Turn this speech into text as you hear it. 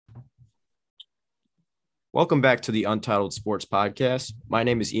Welcome back to the Untitled Sports Podcast. My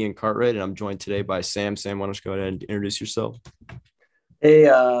name is Ian Cartwright, and I'm joined today by Sam. Sam, why don't you go ahead and introduce yourself? Hey,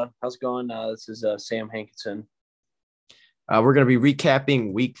 how's it going? This is Sam Hankinson. We're going to be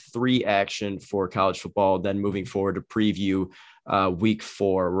recapping week 3 action for college football, then moving forward to preview week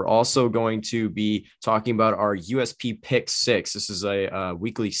 4. We're also going to be talking about our USP Pick 6. This is a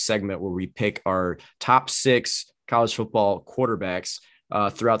weekly segment where we pick our top 6 college football quarterbacks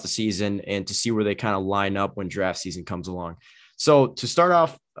throughout the season and to see where they kind of line up when draft season comes along. So to start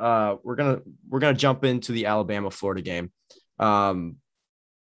off, we're gonna jump into the Alabama-Florida game.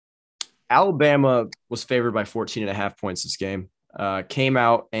 Alabama was favored by 14 and a half points this game. Came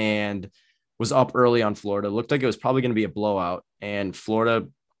out and was up early on Florida. Looked like it was probably going to be a blowout, and Florida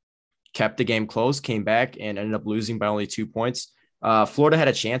kept the game close, came back, and ended up losing by only 2 points. Florida had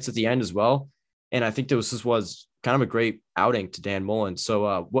a chance at the end as well, and I think this was kind of a great outing to Dan Mullen.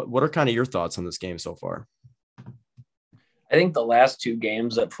 So what are kind of your thoughts on this game so far? I think the last two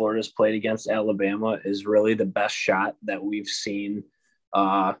games that Florida's played against Alabama is really the best shot that we've seen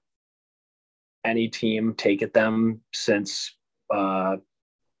any team take at them since the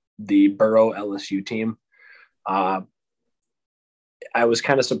Burrow LSU team. I was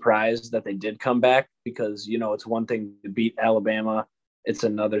kind of surprised that they did come back because, it's one thing to beat Alabama. It's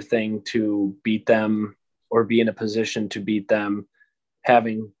another thing to beat them or be in a position to beat them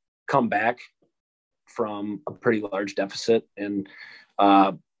having come back from a pretty large deficit. And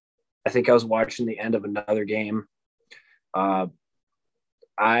I think I was watching the end of another game. So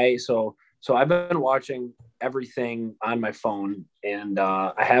I've been watching everything on my phone, and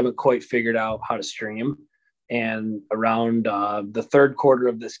I haven't quite figured out how to stream. And around the third quarter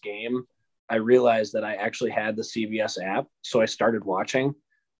of this game, I realized that I actually had the CBS app, so I started watching.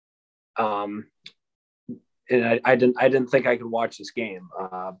 And I didn't think I could watch this game,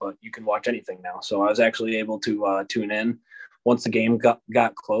 but you can watch anything now. So I was actually able to tune in once the game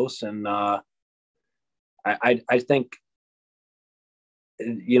got close, and I think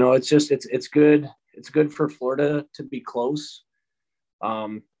it's good. It's good for Florida to be close.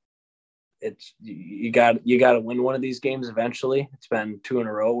 It's you got to win one of these games eventually. It's been 2 in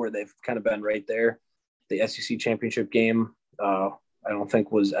a row where they've kind of been right there. The SEC championship game, I don't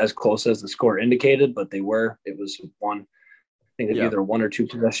think was as close as the score indicated, but they were. It was one. I think it's either a 1 or 2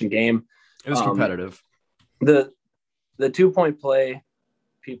 possession game. It was competitive. The 2-point play,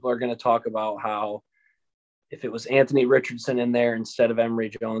 people are going to talk about how if it was Anthony Richardson in there instead of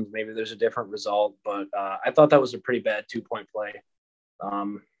Emory Jones, maybe there's a different result. But I thought that was a pretty bad 2-point play.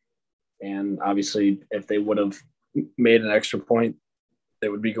 And obviously, if they would have made an extra point, they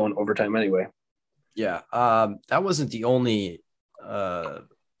would be going overtime anyway. Yeah, that wasn't the only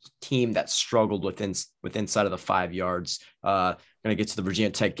team that struggled with inside of the 5 yards. Going to get to the Virginia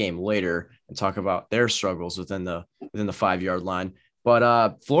Tech game later and talk about their struggles within the 5-yard line.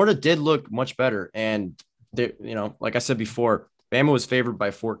 But Florida did look much better, and they, like I said before, Bama was favored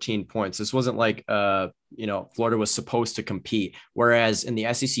by 14 points. This wasn't like, Florida was supposed to compete. Whereas in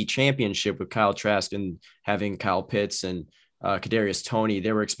the SEC championship with Kyle Trask and having Kyle Pitts and Kadarius Toney,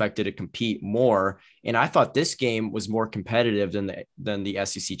 they were expected to compete more. And I thought this game was more competitive than the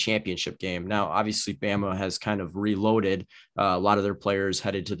SEC championship game. Now, obviously, Bama has kind of reloaded. A lot of their players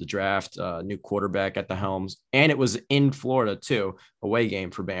headed to the draft, new quarterback at the helms, and it was in Florida too, away game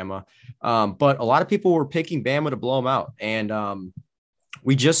for Bama. But a lot of people were picking Bama to blow them out. And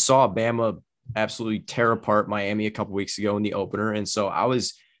we just saw Bama absolutely tear apart Miami a couple weeks ago in the opener. And so I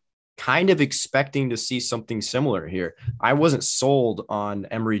was kind of expecting to see something similar here. I wasn't sold on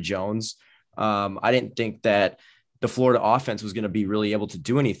Emory Jones. I didn't think that the Florida offense was going to be really able to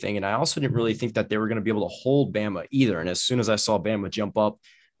do anything. And I also didn't really think that they were going to be able to hold Bama either. And as soon as I saw Bama jump up,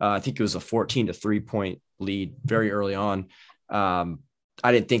 I think it was a 14-3 point lead very early on. I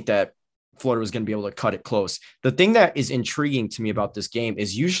didn't think that Florida was going to be able to cut it close. The thing that is intriguing to me about this game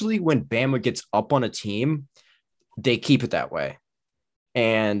is usually when Bama gets up on a team, they keep it that way.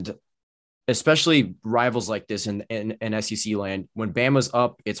 And especially rivals like this in SEC land, when Bama's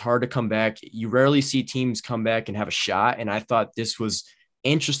up, it's hard to come back. You rarely see teams come back and have a shot. And I thought this was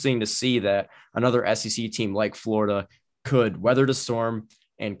interesting to see that another SEC team like Florida could weather the storm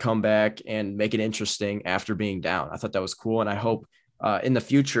and come back and make it interesting after being down. I thought that was cool. And I hope in the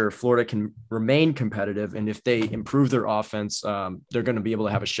future, Florida can remain competitive. And if they improve their offense, they're going to be able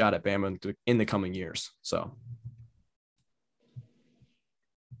to have a shot at Bama in the coming years. So.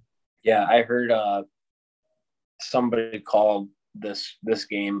 Yeah, I heard somebody called this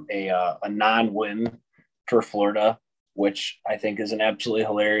game a non-win for Florida, which I think is an absolutely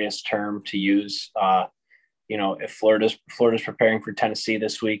hilarious term to use. if Florida's preparing for Tennessee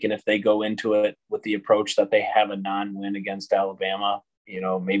this week, and if they go into it with the approach that they have a non-win against Alabama,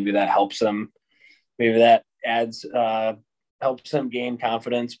 maybe that helps them. Maybe that adds helps them gain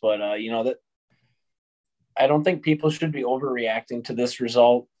confidence. But that I don't think people should be overreacting to this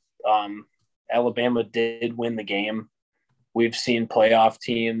result. Alabama did win the game. We've seen playoff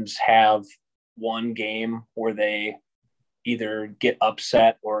teams have one game where they either get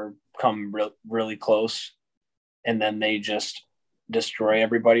upset or come really close, and then they just destroy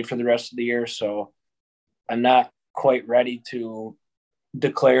everybody for the rest of the year. So I'm not quite ready to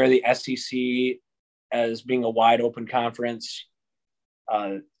declare the SEC as being a wide open conference.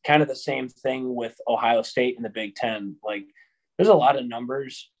 Kind of the same thing with Ohio State in the Big Ten. Like, there's a lot of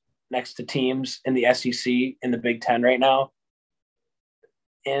numbers next to teams in the SEC in the Big Ten right now.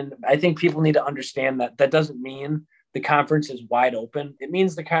 And I think people need to understand that that doesn't mean the conference is wide open. It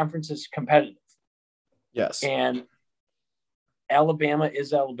means the conference is competitive. Yes. And Alabama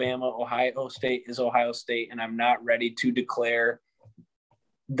is Alabama. Ohio State is Ohio State. And I'm not ready to declare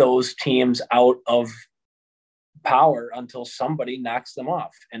those teams out of power until somebody knocks them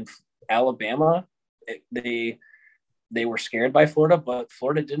off. And Alabama, they were scared by Florida, but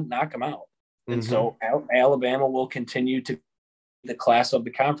Florida didn't knock them out. And so Alabama will continue to be the class of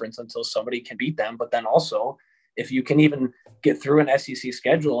the conference until somebody can beat them. But then also, if you can even get through an SEC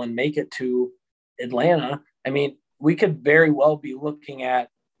schedule and make it to Atlanta, I mean, we could very well be looking at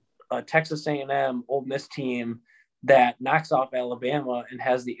a Texas A&M Ole Miss team that knocks off Alabama and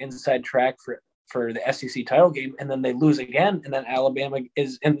has the inside track for the SEC title game, and then they lose again, and then Alabama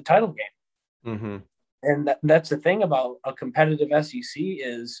is in the title game. And that's the thing about a competitive SEC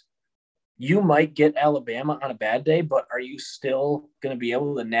is you might get Alabama on a bad day, but are you still going to be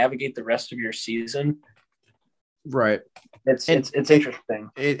able to navigate the rest of your season? Right. It's interesting.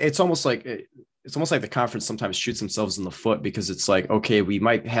 It's almost like the conference sometimes shoots themselves in the foot, because it's like, okay, we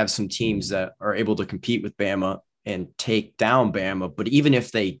might have some teams that are able to compete with Bama and take down Bama, but even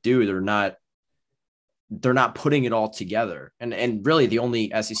if they do, they're not putting it all together. And really the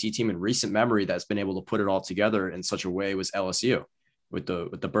only SEC team in recent memory that's been able to put it all together in such a way was LSU with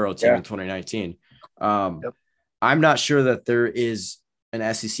the Burrow team in 2019. Yep. I'm not sure that there is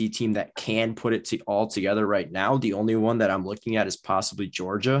an SEC team that can put it all together right now. The only one that I'm looking at is possibly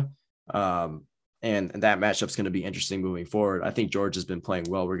Georgia. And that matchup's going to be interesting moving forward. I think Georgia's been playing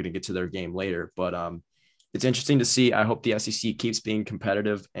well. We're going to get to their game later, but it's interesting to see. I hope the SEC keeps being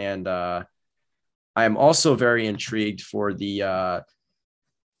competitive, and I am also very intrigued for the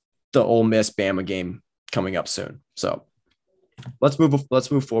Ole Miss Bama game coming up soon. So let's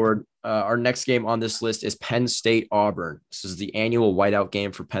move forward. Our next game on this list is Penn State Auburn. This is the annual whiteout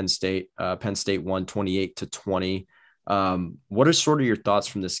game for Penn State. Penn State won 28-20. What are sort of your thoughts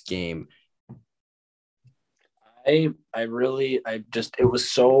from this game? It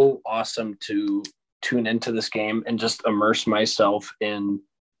was so awesome to tune into this game and just immerse myself in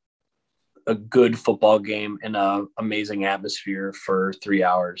a good football game in an amazing atmosphere for 3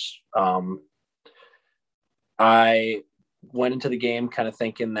 hours. I went into the game kind of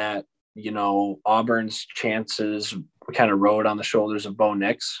thinking that, Auburn's chances kind of rode on the shoulders of Bo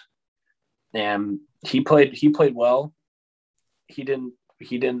Nix, and he played well. He didn't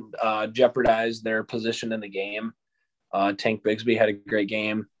jeopardize their position in the game. Tank Bigsby had a great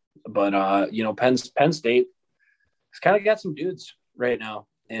game, but Penn State has kind of got some dudes right now.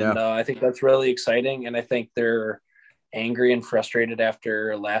 And I think that's really exciting. And I think they're angry and frustrated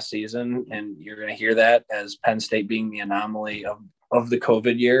after last season. And you're going to hear that as Penn State being the anomaly of the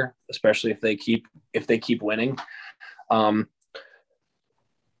COVID year, especially if they keep winning.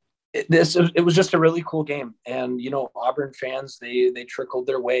 It was just a really cool game. And, Auburn fans, they trickled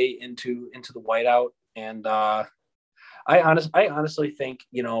their way into the whiteout. And I honestly think,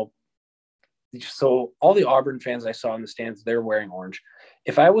 so all the Auburn fans I saw in the stands, they're wearing orange.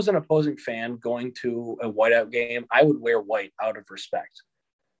 If I was an opposing fan going to a whiteout game, I would wear white out of respect.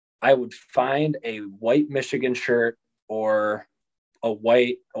 I would find a white Michigan shirt or a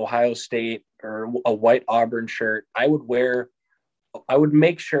white Ohio State or a white Auburn shirt. I would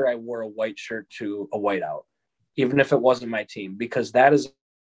make sure I wore a white shirt to a whiteout, even if it wasn't my team, because that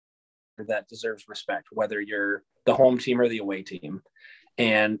deserves respect, whether you're the home team or the away team.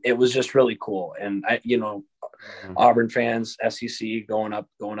 And it was just really cool. And Auburn fans, SEC going up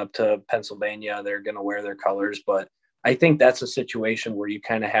to Pennsylvania, they're going to wear their colors. But I think that's a situation where you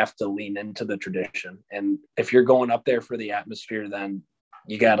kind of have to lean into the tradition. And if you're going up there for the atmosphere, then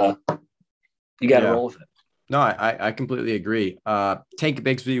you gotta roll with it. No, I completely agree. Tank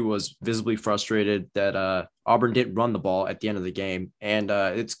Bigsby was visibly frustrated that Auburn didn't run the ball at the end of the game, and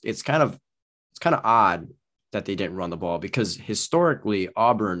it's kind of odd that they didn't run the ball, because historically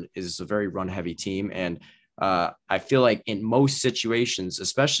Auburn is a very run heavy team. And I feel like in most situations,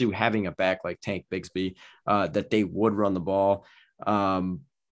 especially having a back like Tank Bigsby, that they would run the ball.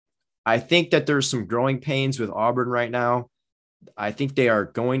 I think that there's some growing pains with Auburn right now. I think they are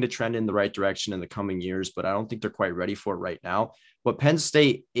going to trend in the right direction in the coming years, but I don't think they're quite ready for it right now. But Penn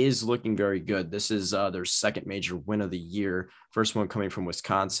State is looking very good. This is their second major win of the year, first one coming from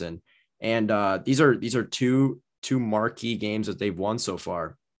Wisconsin. And these are two marquee games that they've won so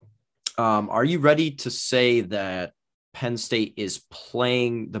far. Are you ready to say that Penn State is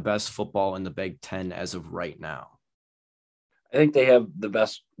playing the best football in the Big Ten as of right now? I think they have the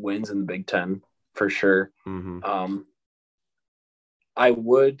best wins in the Big Ten for sure. Mm-hmm. I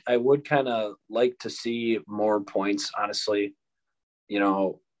would kind of like to see more points, honestly.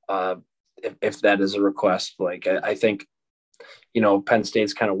 If that is a request, like I think, Penn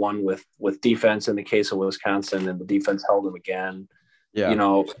State's kind of won with defense in the case of Wisconsin, and the defense held them again.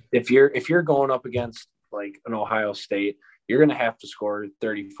 Yeah. If you're going up against like an Ohio State, you're going to have to score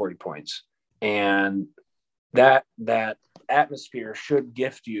 30, 40 points. And that atmosphere should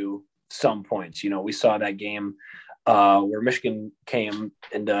gift you some points. We saw that game where Michigan came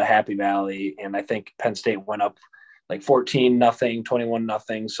into Happy Valley, and I think Penn State went up like 14-0,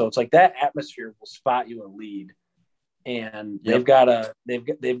 21-0. So it's like that atmosphere will spot you a lead, and they've got to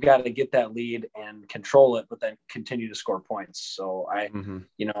get that lead and control it, but then continue to score points. So I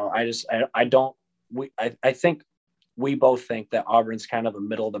think we both think that Auburn's kind of a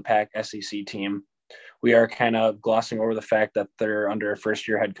middle of the pack SEC team. We are kind of glossing over the fact that they're under a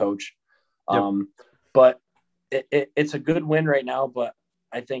first-year head coach. Yep. But it's a good win right now. But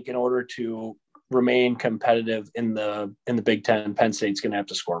I think in order to remain competitive in the Big Ten, Penn State's going to have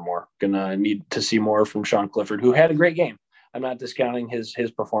to score more. Going to need to see more from Sean Clifford, who had a great game. I'm not discounting his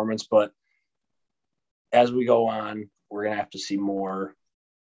performance, but as we go on, we're going to have to see more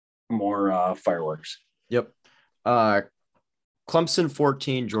fireworks. Yep. Clemson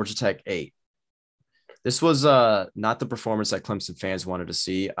 14, Georgia Tech 8. This was not the performance that Clemson fans wanted to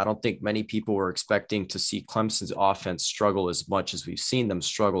see. I don't think many people were expecting to see Clemson's offense struggle as much as we've seen them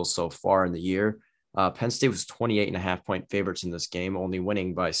struggle so far in the year. Penn State was 28.5-point favorites in this game, only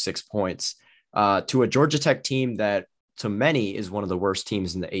winning by 6 points to a Georgia Tech team that to many is one of the worst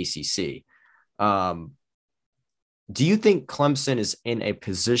teams in the ACC. Do you think Clemson is in a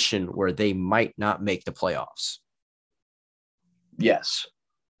position where they might not make the playoffs? Yes,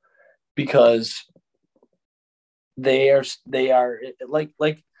 because they are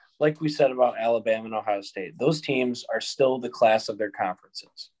like we said about Alabama and Ohio State. Those teams are still the class of their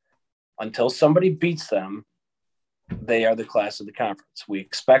conferences. Until somebody beats them, they are the class of the conference. We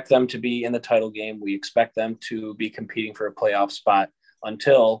expect them to be in the title game. We expect them to be competing for a playoff spot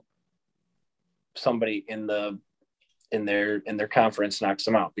until somebody in their conference knocks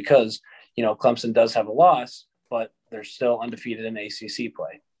them out. Because Clemson does have a loss, but they're still undefeated in ACC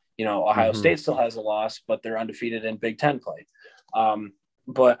play. Ohio State still has a loss, but they're undefeated in Big Ten play.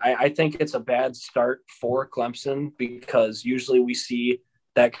 But I think it's a bad start for Clemson, because usually we see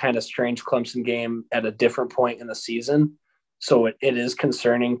that kind of strange Clemson game at a different point in the season. So it is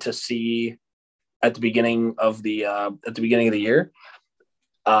concerning to see at the beginning of the year.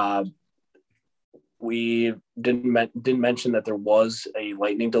 We didn't mention that there was a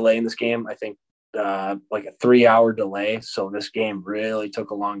lightning delay in this game. I think like a 3-hour delay. So this game really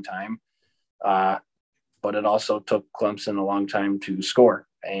took a long time. But it also took Clemson a long time to score.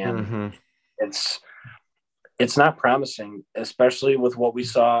 And it's not promising, especially with what we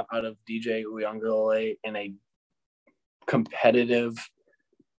saw out of DJ Uiagalelei in a competitive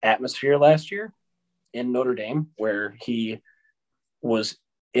atmosphere last year in Notre Dame, where he was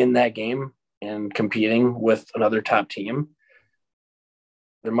in that game and competing with another top team.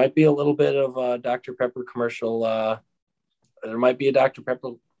 There might be a little bit of a Dr. Pepper commercial. There might be a Dr.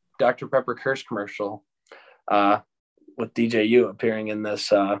 Pepper curse commercial with DJU appearing in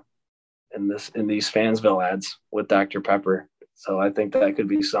this in these Fansville ads with Dr. Pepper. So I think that could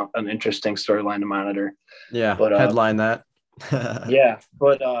be an interesting storyline to monitor. Yeah, but headline that. Yeah,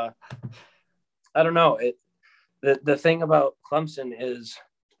 but I don't know. The thing about Clemson is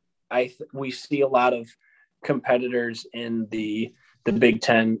we see a lot of competitors in the Big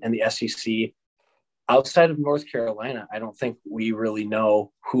Ten and the SEC. Outside of North Carolina, I don't think we really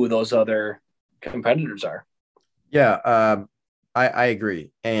know who those other competitors are. Yeah, I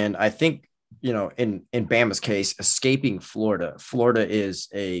agree. And I think, in Bama's case, escaping Florida is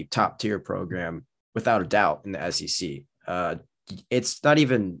a top tier program without a doubt in the SEC. It's not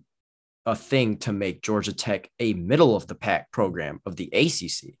even a thing to make Georgia Tech a middle of the pack program of the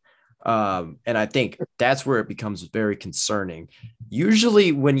ACC. And I think that's where it becomes very concerning.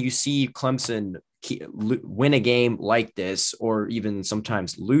 Usually when you see Clemson win a game like this, or even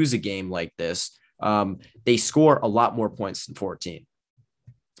sometimes lose a game like this, they score a lot more points than 14.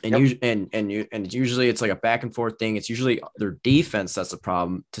 And usually it's like a back and forth thing. It's usually their defense that's the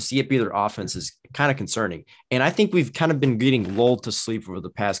problem. To see it be their offense is kind of concerning. And I think we've kind of been getting lulled to sleep over the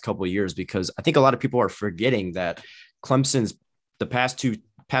past couple of years, because I think a lot of people are forgetting that Clemson's the past two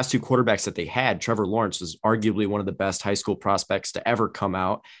quarterbacks that they had, Trevor Lawrence was arguably one of the best high school prospects to ever come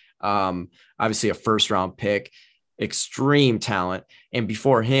out. Obviously a first round pick, extreme talent. And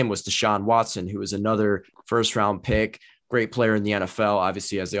before him was Deshaun Watson, who was another first round pick, great player in the NFL,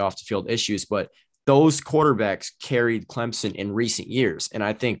 obviously has the off the field issues, but those quarterbacks carried Clemson in recent years. And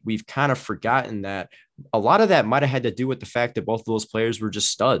I think we've kind of forgotten that a lot of that might've had to do with the fact that both of those players were just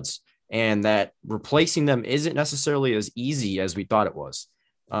studs, and that replacing them isn't necessarily as easy as we thought it was.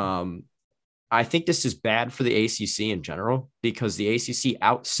 I think this is bad for the ACC in general, because the ACC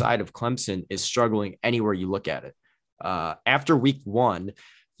outside of Clemson is struggling anywhere you look at it. After week 1,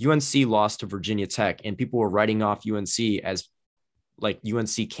 UNC lost to Virginia Tech, and people were writing off UNC as like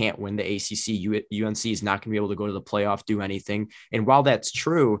UNC can't win the ACC. UNC is not going to be able to go to the playoff, do anything. And while that's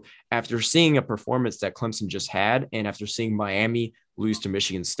true, after seeing a performance that Clemson just had, and after seeing Miami lose to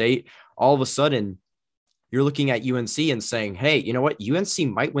Michigan State, all of a sudden you're looking at UNC and saying, hey, you know what? UNC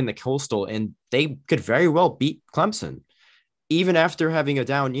might win the Coastal, and they could very well beat Clemson, even after having a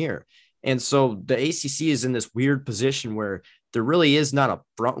down year. And so the ACC is in this weird position where there really is not a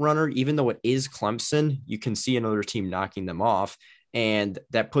front runner, even though it is Clemson. You can see another team knocking them off, and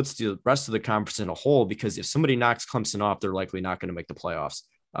that puts the rest of the conference in a hole, because if somebody knocks Clemson off, they're likely not going to make the playoffs.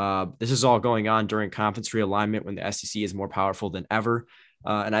 This is all going on during conference realignment when the SEC is more powerful than ever.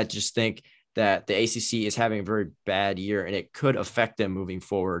 And I just think that the ACC is having a very bad year, and it could affect them moving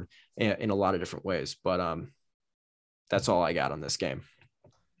forward in a lot of different ways. But that's all I got on this game.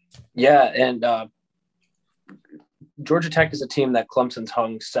 Yeah, and Georgia Tech is a team that Clemson's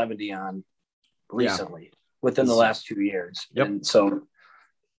hung 70 on recently within the last 2 years. Yep. And so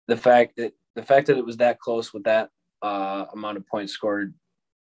the fact that it was that close with that amount of points scored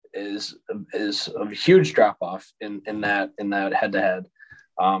is a huge drop off in that head to head.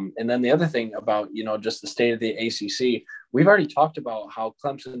 And then the other thing about, just the state of the ACC, we've already talked about how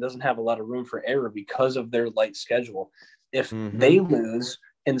Clemson doesn't have a lot of room for error because of their light schedule. If they lose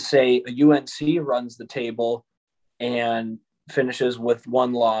and say a UNC runs the table and finishes with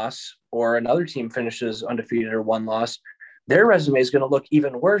one loss, or another team finishes undefeated or one loss, their resume is going to look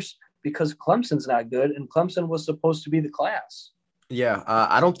even worse, because Clemson's not good, and Clemson was supposed to be the class. Yeah,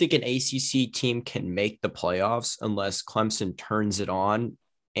 I don't think an ACC team can make the playoffs unless Clemson turns it on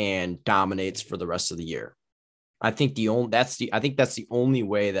and dominates for the rest of the year. I think that's the only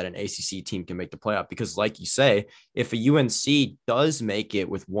way that an ACC team can make the playoff, because like you say, if a UNC does make it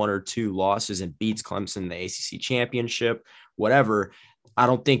with 1 or 2 losses and beats Clemson in the ACC championship, whatever, I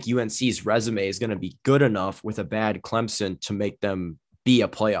don't think UNC's resume is going to be good enough with a bad Clemson to make them be a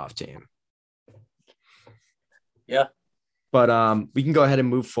playoff team. Yeah. But we can go ahead and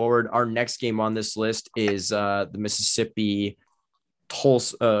move forward. Our next game on this list is the Mississippi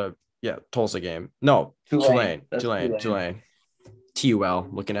Tulsa game. No, Tulane. TUL,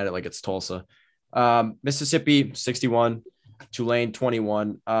 looking at it like it's Tulsa. Mississippi 61, Tulane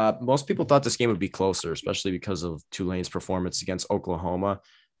 21. Most people thought this game would be closer, especially because of Tulane's performance against Oklahoma.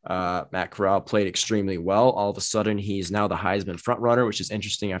 Matt Corral played extremely well. All of a sudden, he's now the Heisman frontrunner, which is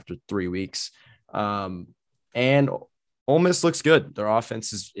interesting after 3 weeks. And Ole Miss looks good. Their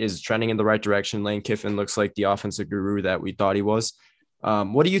offense is trending in the right direction. Lane Kiffin looks like the offensive guru that we thought he was.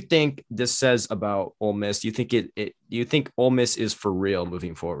 What do you think this says about Ole Miss? Do you think Ole Miss is for real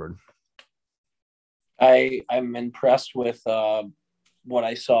moving forward? I'm impressed with what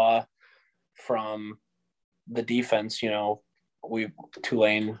I saw from the defense.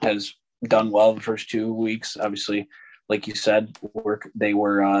 Tulane has done well the first 2 weeks. Obviously, like you said, they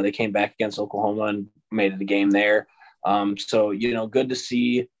came back against Oklahoma and made it a game there. So good to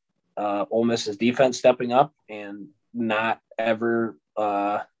see Ole Miss's defense stepping up and not ever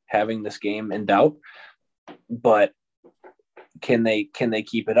having this game in doubt. But can they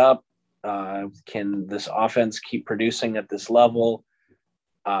keep it up? Can this offense keep producing at this level?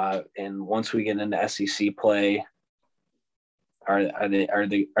 And once we get into SEC play, are they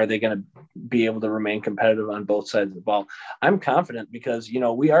going to be able to remain competitive on both sides of the ball? I'm confident because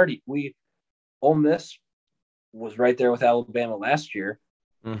Ole Miss was right there with Alabama last year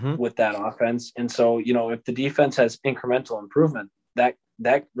with that offense, and so if the defense has incremental improvement, that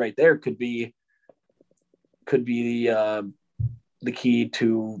right there could be the key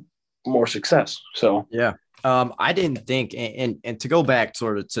to more success. So yeah. I didn't think, and to go back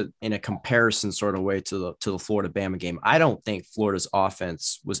sort of to in a comparison sort of way to the Florida Bama game, I don't think Florida's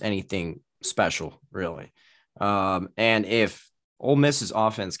offense was anything special really. And if Ole Miss's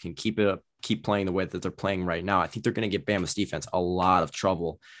offense can keep it up, keep playing the way that they're playing right now, I think they're going to get Bama's defense a lot of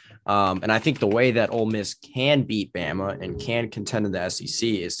trouble. And I think the way that Ole Miss can beat Bama and can contend in the SEC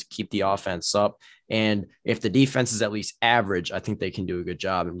is to keep the offense up. And if the defense is at least average, I think they can do a good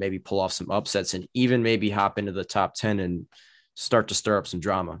job and maybe pull off some upsets and even maybe hop into the top 10 and start to stir up some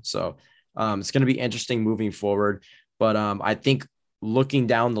drama. So it's going to be interesting moving forward. But I think looking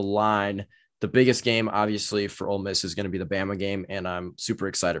down the line, the biggest game, obviously, for Ole Miss is going to be the Bama game, and I'm super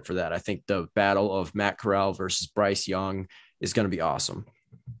excited for that. I think the battle of Matt Corral versus Bryce Young is going to be awesome.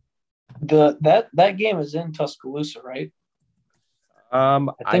 That game is in Tuscaloosa, right? I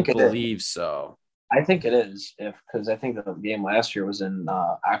believe so. I think it is, because I think the game last year was in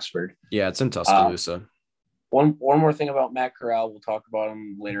Oxford. Yeah, it's in Tuscaloosa. One more thing about Matt Corral, we'll talk about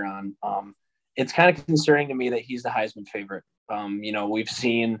him later on. It's kind of concerning to me that he's the Heisman favorite. We've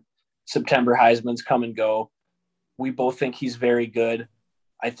seen September Heisman's come and go. We both think he's very good.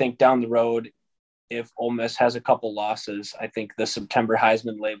 I think down the road, if Ole Miss has a couple losses, I think the September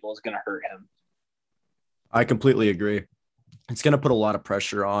Heisman label is going to hurt him. I completely agree. It's going to put a lot of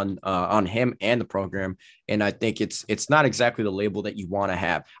pressure on him and the program, and I think it's not exactly the label that you want to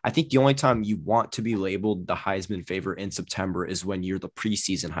have. I think the only time you want to be labeled the Heisman favorite in September is when you're the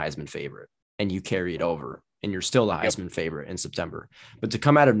preseason Heisman favorite and you carry it over, and you're still the Heisman favorite in September. But to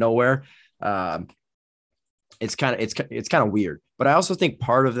come out of nowhere, it's kind of weird. But I also think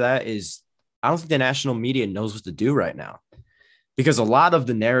part of that is I don't think the national media knows what to do right now, because a lot of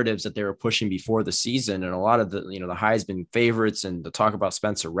the narratives that they were pushing before the season and a lot of the Heisman favorites and the talk about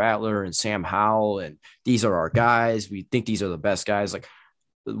Spencer Rattler and Sam Howell and these are our guys, we think these are the best guys, like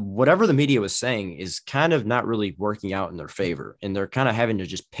whatever the media was saying is kind of not really working out in their favor, and they're kind of having to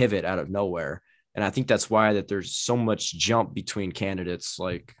just pivot out of nowhere. And I think that's why that there's so much jump between candidates,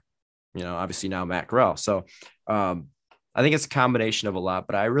 like, obviously now Matt Corral. So I think it's a combination of a lot,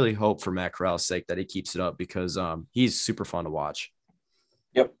 but I really hope for Matt Corral's sake that he keeps it up, because he's super fun to watch.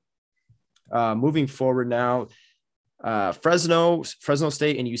 Yep. Moving forward now, Fresno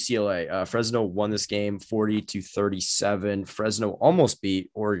State and UCLA. Fresno won this game 40-37. Fresno almost beat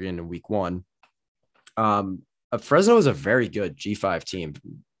Oregon in week 1. Fresno is a very good G5 team,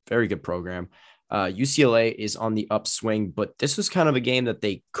 very good program. UCLA is on the upswing, but this was kind of a game that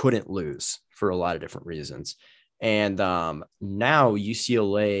they couldn't lose for a lot of different reasons. And now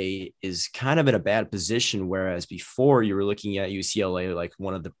UCLA is kind of in a bad position, whereas before you were looking at UCLA like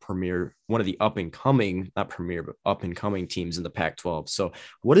one of the up and coming teams in the Pac-12. So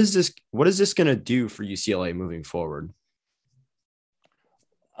what is this going to do for UCLA moving forward?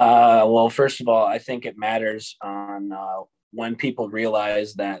 Well, first of all, I think it matters on when people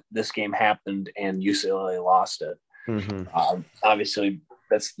realize that this game happened and UCLA lost it. Mm-hmm. Obviously,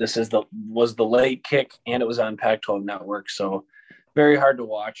 this was the late kick, and it was on Pac-12 Network, so very hard to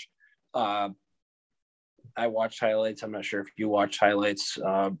watch. I watched highlights. I'm not sure if you watched highlights.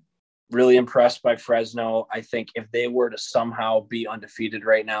 Really impressed by Fresno. I think if they were to somehow be undefeated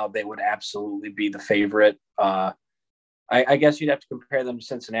right now, they would absolutely be the favorite. I guess you'd have to compare them to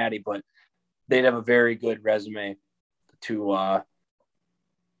Cincinnati, but they'd have a very good resume to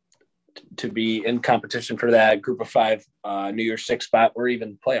be in competition for that Group of 5 New Year's 6 spot, or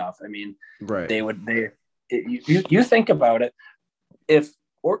even playoff. I mean, right. You think about it. If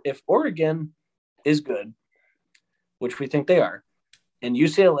Oregon is good, which we think they are, and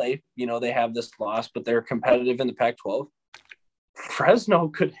UCLA, they have this loss, but they're competitive in the Pac-12. Fresno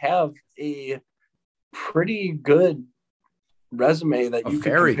could have a pretty good resume good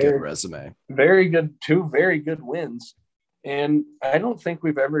resume. Very good, 2 very good wins. And I don't think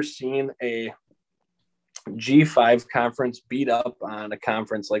we've ever seen a G5 conference beat up on a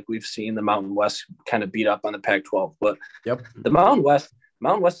conference like we've seen the Mountain West kind of beat up on the Pac-12. But yep, the Mountain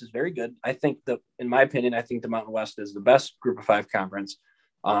West is very good. I think in my opinion, I think the Mountain West is the best Group of 5 conference.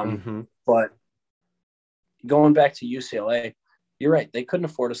 But going back to UCLA, you're right. They couldn't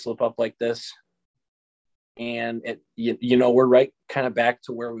afford to slip up like this. And we're right kind of back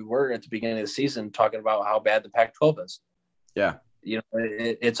to where we were at the beginning of the season, talking about how bad the Pac-12 is. Yeah.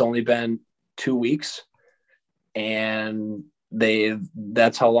 It's only been 2 weeks, and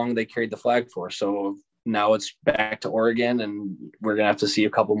that's how long they carried the flag for. So now it's back to Oregon, and we're going to have to see a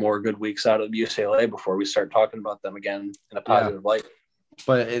couple more good weeks out of UCLA before we start talking about them again in a positive light.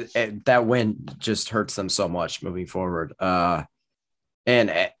 But that win just hurts them so much moving forward. And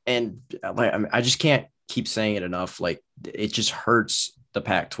like, I just can't keep saying it enough. Like, it just hurts the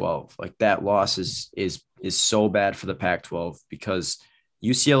Pac-12. Like that loss is so bad for the Pac-12 because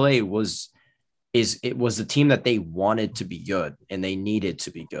UCLA was the team that they wanted to be good and they needed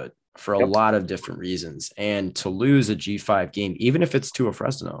to be good for a lot of different reasons. And to lose a G5 game, even if it's to a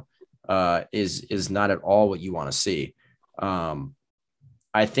Fresno, is not at all what you want to see.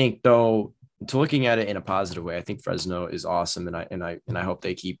 I think though, to looking at it in a positive way, I think Fresno is awesome, and I hope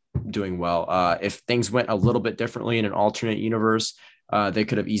they keep doing well. If things went a little bit differently in an alternate universe, they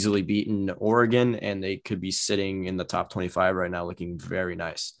could have easily beaten Oregon, and they could be sitting in the top 25 right now, looking very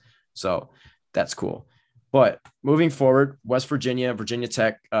nice. So that's cool. But moving forward, West Virginia, Virginia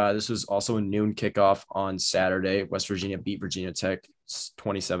Tech. This was also a noon kickoff on Saturday. West Virginia beat Virginia Tech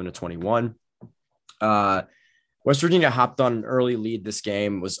 27-21. West Virginia hopped on an early lead. This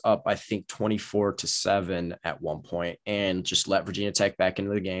game was up, I think, 24-7 at one point, and just let Virginia Tech back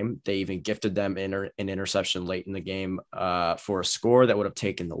into the game. They even gifted them an interception late in the game for a score that would have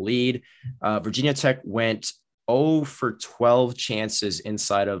taken the lead. Virginia Tech went 0 for 12 chances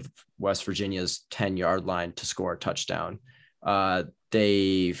inside of West Virginia's 10-yard line to score a touchdown.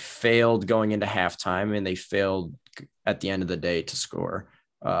 They failed going into halftime, and they failed at the end of the day to score.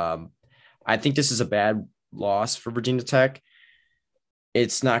 I think this is a bad loss for Virginia Tech.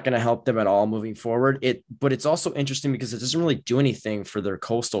 It's not going to help them at all moving forward. But it's also interesting because it doesn't really do anything for their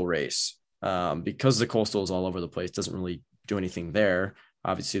coastal race, because the coastal is all over the place. It doesn't really do anything there.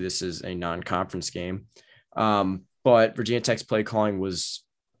 Obviously, this is a non-conference game. But Virginia Tech's play calling was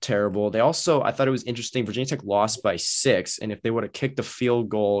terrible. I thought it was interesting. Virginia Tech lost by 6. And if they would have kicked a field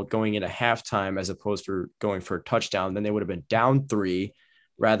goal going into halftime, as opposed to going for a touchdown, then they would have been down 3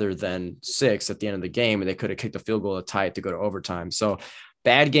 rather than 6 at the end of the game. And they could have kicked a field goal to tie it to go to overtime. So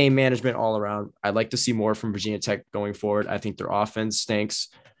bad game management all around. I'd like to see more from Virginia Tech going forward. I think their offense stinks.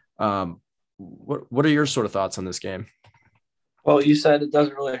 What are your sort of thoughts on this game? Well, you said it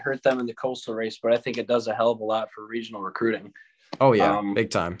doesn't really hurt them in the coastal race, but I think it does a hell of a lot for regional recruiting. Oh yeah,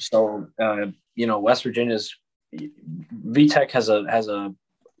 big time. So, West Virginia's VTech has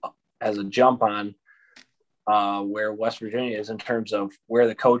a jump on where West Virginia is in terms of where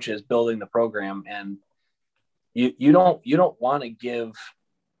the coach is building the program, and you don't want to give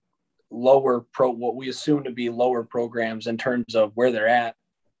what we assume to be lower programs in terms of where they're at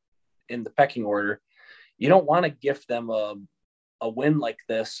in the pecking order. You don't want to gift them a win like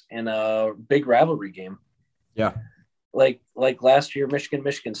this in a big rivalry game. Yeah. Like last year,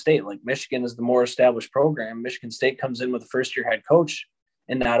 Michigan State. Like, Michigan is the more established program. Michigan State comes in with a first-year head coach,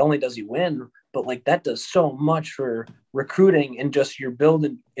 and not only does he win, but like that does so much for recruiting and just your build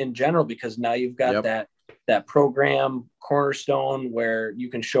in general, because now you've got that program cornerstone where you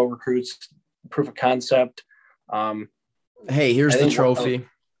can show recruits proof of concept. Hey, here's the trophy.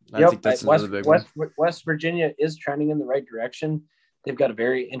 I think that's another big one. West Virginia is trending in the right direction. They've got a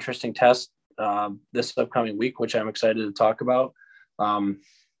very interesting test this upcoming week, which I'm excited to talk about.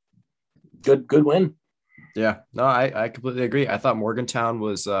 Good win. Yeah, no, I completely agree. I thought Morgantown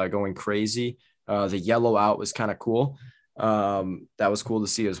was going crazy. The yellow out was kind of cool. That was cool to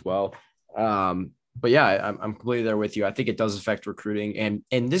see as well. But yeah, I'm completely there with you. I think it does affect recruiting,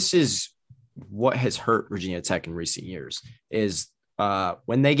 and this is what has hurt Virginia Tech in recent years is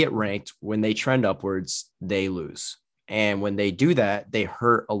when they get ranked, when they trend upwards, they lose. And when they do that, they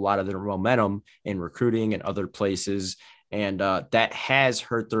hurt a lot of their momentum in recruiting and other places. And that has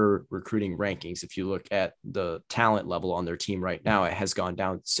hurt their recruiting rankings. If you look at the talent level on their team right now, it has gone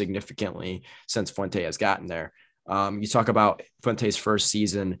down significantly since Fuente has gotten there. You talk about Fuente's first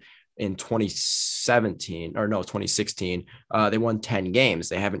season in 2016. They won 10 games.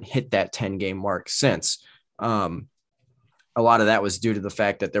 They haven't hit that 10-game mark since. A lot of that was due to the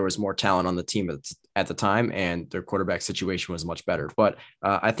fact that there was more talent on the team at the time, and their quarterback situation was much better. But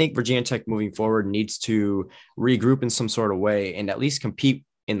I think Virginia Tech moving forward needs to regroup in some sort of way and at least compete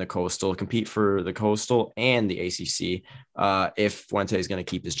for the Coastal and the ACC if Fuente is going to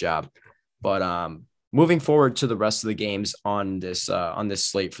keep his job. But moving forward to the rest of the games on this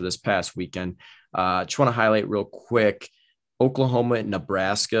slate for this past weekend, just want to highlight real quick Oklahoma and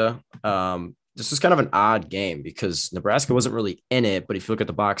Nebraska. This was kind of an odd game because Nebraska wasn't really in it, but if you look at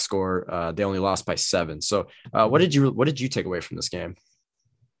the box score, they only lost by 7. So what did you take away from this game?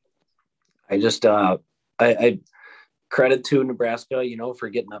 I just I credit to Nebraska, for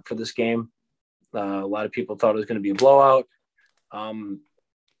getting up for this game. A lot of people thought it was going to be a blowout.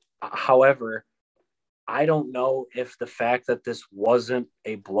 However, I don't know if the fact that this wasn't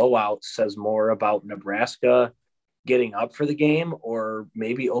a blowout says more about Nebraska getting up for the game, or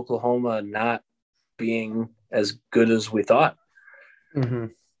maybe Oklahoma not being as good as we thought. Mm-hmm.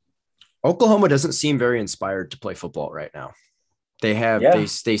 Oklahoma doesn't seem very inspired to play football right now.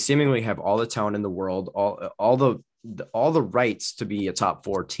 They seemingly have all the talent in the world, all the rights to be a top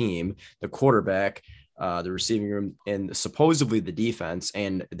 4 team, the quarterback, the receiving room, and supposedly the defense,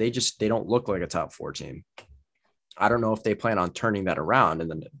 and they don't look like a top 4 team. I don't know if they plan on turning that around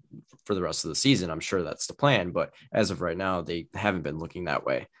and then for the rest of the season. I'm sure that's the plan, but as of right now, they haven't been looking that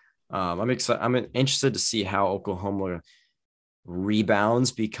way. I'm excited. I'm interested to see how Oklahoma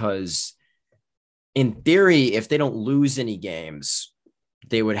rebounds, because in theory, if they don't lose any games,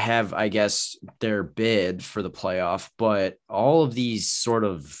 they would have, I guess, their bid for the playoff. But all of these sort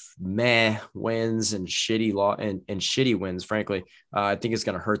of meh wins and shitty wins, frankly, I think it's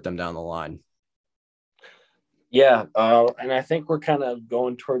going to hurt them down the line. Yeah, and I think we're kind of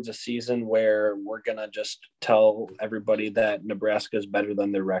going towards a season where we're going to just tell everybody that Nebraska is better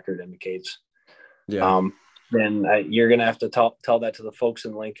than their record indicates. Yeah. Then you're going to have to tell that to the folks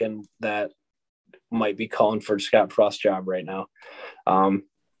in Lincoln that might be calling for Scott Frost's job right now.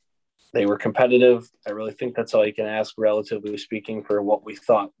 They were competitive. I really think that's all you can ask, relatively speaking, for what we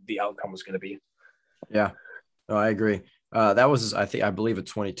thought the outcome was going to be. Yeah, no, I agree. That was, I believe a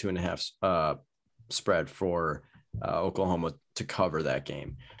 22.5 spread for Oklahoma to cover that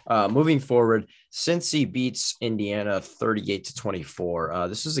game. Moving forward, Cincy beats Indiana 38-24.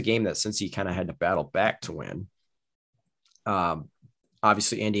 This is a game that Cincy kind of had to battle back to win.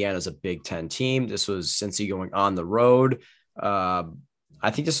 Obviously, Indiana is a Big Ten team. This was Cincy going on the road. I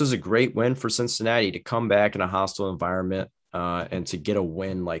think this was a great win for Cincinnati to come back in a hostile environment and to get a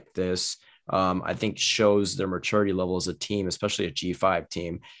win like this. I think shows their maturity level as a team, especially a G5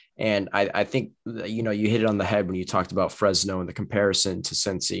 team. And I think, you hit it on the head when you talked about Fresno and the comparison to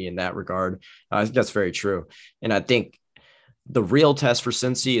Cincy in that regard. I think that's very true. And I think the real test for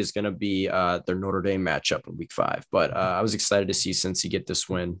Cincy is going to be their Notre Dame matchup in week 5. But I was excited to see Cincy get this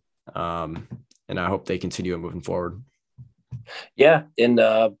win. And I hope they continue moving forward. Yeah. And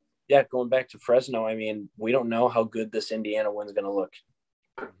going back to Fresno, I mean, we don't know how good this Indiana win's going to look.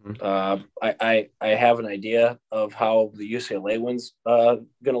 I have an idea of how the UCLA win's going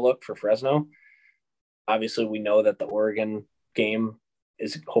to look for Fresno. Obviously, we know that the Oregon game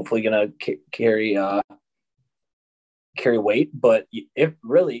is hopefully going to carry weight. But if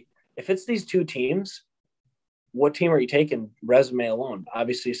it's these two teams, what team are you taking resume alone?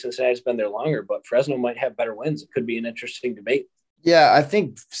 Obviously, Cincinnati's been there longer, but Fresno might have better wins. It could be an interesting debate. Yeah, I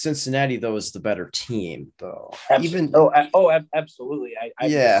think Cincinnati, though, is the better team, though. Absolutely. I'm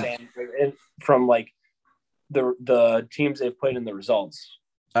just saying from like the teams they've played in the results.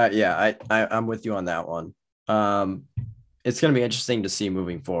 I'm with you on that one. It's going to be interesting to see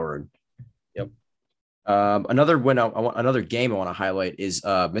moving forward. Yep. Another game I want to highlight is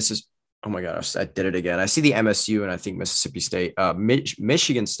Oh my gosh, I did it again. I see the MSU and I think Mississippi State,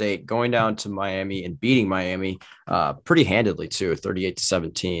 Michigan State going down to Miami and beating Miami pretty handedly too,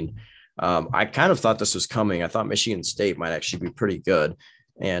 38-17. I kind of thought this was coming. I thought Michigan State might actually be pretty good.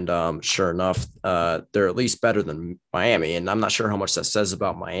 And sure enough, they're at least better than Miami. And I'm not sure how much that says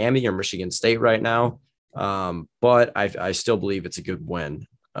about Miami or Michigan State right now. But I still believe it's a good win.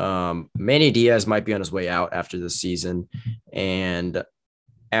 Manny Diaz might be on his way out after this season. And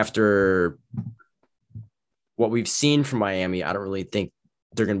after what we've seen from Miami, I don't really think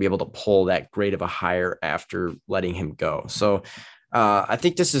they're going to be able to pull that great of a hire after letting him go. So I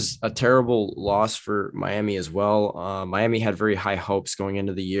think this is a terrible loss for Miami as well. Miami had very high hopes going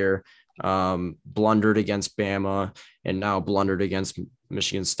into the year, blundered against Bama, and now blundered against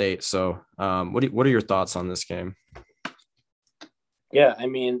Michigan State. So what are your thoughts on this game? Yeah, I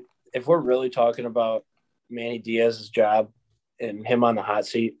mean, if we're really talking about Manny Diaz's job and him on the hot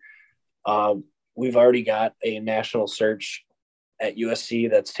seat, we've already got a national search at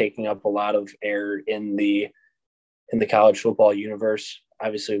USC that's taking up a lot of air in the college football universe.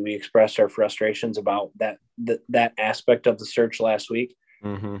 Obviously, we expressed our frustrations about that aspect of the search last week.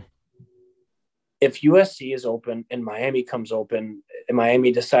 Mm-hmm. If USC is open and Miami comes open and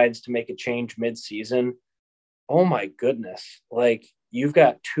Miami decides to make a change mid-season, oh my goodness. Like, you've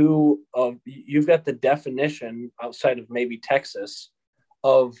got the definition outside of maybe Texas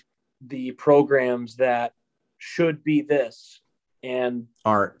of the programs that should be this and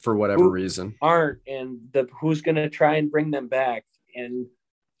aren't for whatever reason. And who's going to try and bring them back. And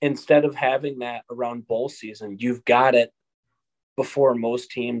instead of having that around bowl season, you've got it before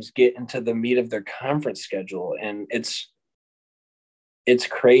most teams get into the meat of their conference schedule. And it's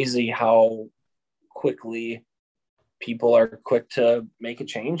crazy how quickly people are quick to make a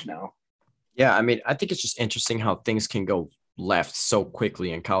change now. Yeah, I mean, I think it's just interesting how things can go left so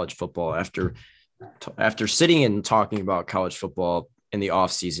quickly in college football. After sitting and talking about college football in the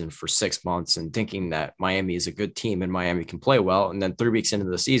offseason for 6 months and thinking that Miami is a good team and Miami can play well. And then 3 weeks into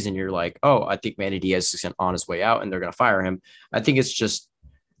the season, you're like, oh, I think Manny Diaz is on his way out and they're going to fire him. I think it's just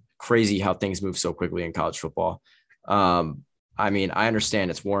crazy how things move so quickly in college football. I mean, I understand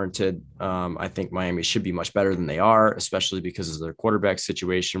it's warranted. I think Miami should be much better than they are, especially because of their quarterback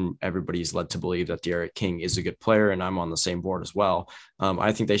situation. Everybody's led to believe that D'Eriq King is a good player, and I'm on the same board as well.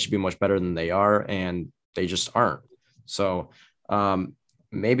 I think they should be much better than they are, and they just aren't. So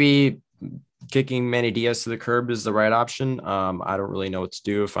maybe kicking Manny Diaz to the curb is the right option. I don't really know what to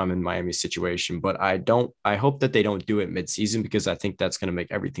do if I'm in Miami's situation, but I hope that they don't do it midseason because I think that's going to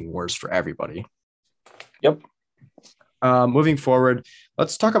make everything worse for everybody. Yep. Moving forward,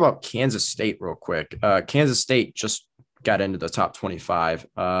 let's talk about Kansas State real quick. Kansas State just got into the top 25,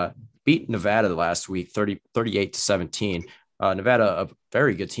 beat Nevada last week, 38-17. Nevada, a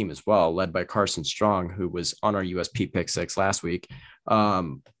very good team as well, led by Carson Strong, who was on our USP Pick 6 last week.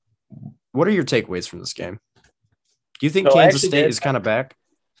 What are your takeaways from this game? Do you think Kansas State is kind of back?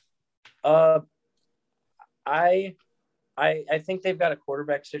 I think they've got a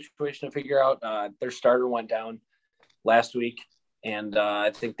quarterback situation to figure out. Their starter went down last week, and I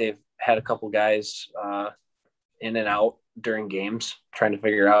think they've had a couple guys in and out during games trying to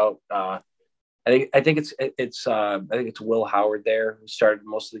figure out. I think it's Will Howard there who started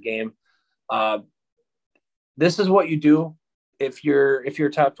most of the game. This is what you do if you're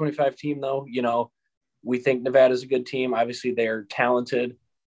a top 25 team, though. You know, we think Nevada's a good team. Obviously, they're talented,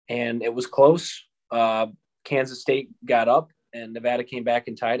 and it was close. Kansas State got up, and Nevada came back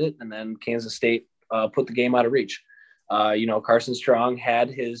and tied it, and then Kansas State put the game out of reach. Carson Strong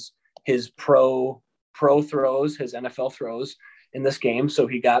had his pro throws, his NFL throws in this game, so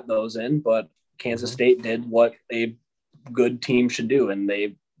he got those in. But Kansas State did what a good team should do, and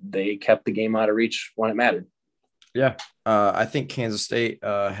they kept the game out of reach when it mattered. Yeah, I think Kansas State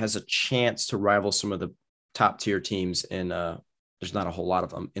has a chance to rival some of the top tier teams in. There's not a whole lot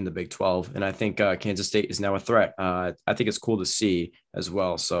of them in the Big 12, and I think Kansas State is now a threat. I think it's cool to see as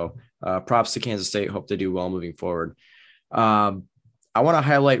well. So props to Kansas State. Hope they do well moving forward. I want to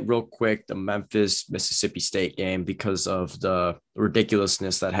highlight real quick the Memphis-Mississippi State game because of the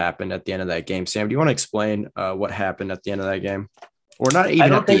ridiculousness that happened at the end of that game. Sam, do you want to explain what happened at the end of that game? Or not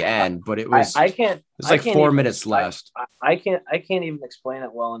even at the end, but it was. I can't. It's like 4 minutes left. I can't even explain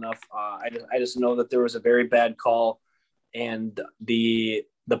it well enough. I just know that there was a very bad call, and the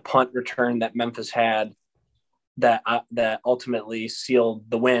punt return that Memphis had that ultimately sealed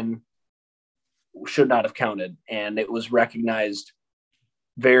the win should not have counted, and it was recognized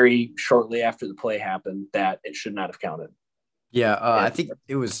very shortly after the play happened that it should not have counted. Yeah, I think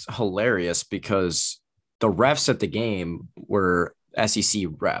it was hilarious because the refs at the game were SEC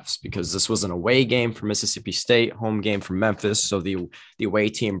refs because this was an away game for Mississippi State, home game for Memphis. So the away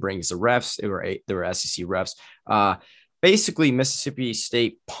team brings the refs. They were SEC refs. Basically, Mississippi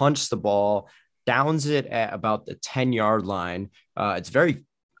State punched the ball, downs it at about the 10-yard line. It's very,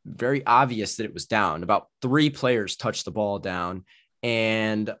 very obvious that it was down. About 3 players touched the ball down,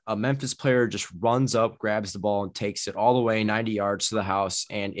 and a Memphis player just runs up, grabs the ball, and takes it all the way 90 yards to the house,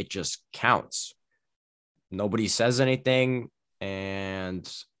 and it just counts. Nobody says anything,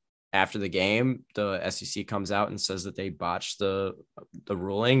 and after the game, the SEC comes out and says that they botched the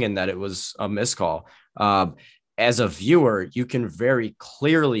ruling and that it was a miscall. As a viewer, you can very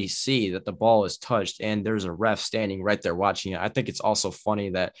clearly see that the ball is touched and there's a ref standing right there watching it. I think it's also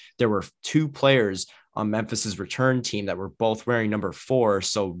funny that there were 2 players on Memphis's return team that were both wearing number 4.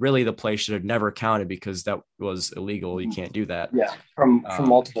 So really the play should have never counted because that was illegal. You can't do that. Yeah, from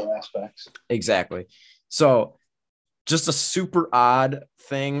multiple aspects. Exactly. So just a super odd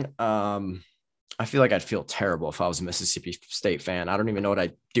thing. I feel like I'd feel terrible if I was a Mississippi State fan. I don't even know what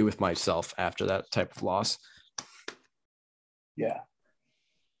I'd do with myself after that type of loss. Yeah.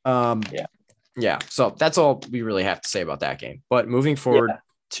 Yeah. So that's all we really have to say about that game. But moving forward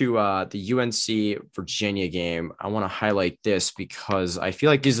to the UNC Virginia game, I want to highlight this because I feel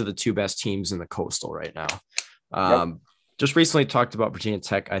like these are the 2 best teams in the Coastal right now. Just recently talked about Virginia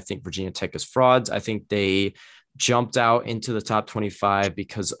Tech. I think Virginia Tech is frauds. I think they jumped out into the top 25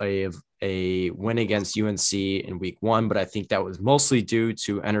 because of a win against UNC in week 1. But I think that was mostly due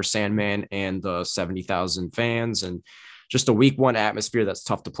to Enter Sandman and the 70,000 fans and just a week 1 atmosphere that's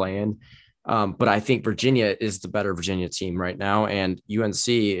tough to play in. But I think Virginia is the better Virginia team right now. And UNC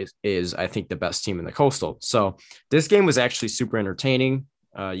is, I think, the best team in the Coastal. So this game was actually super entertaining.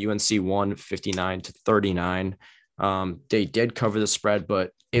 UNC won 59-39. They did cover the spread,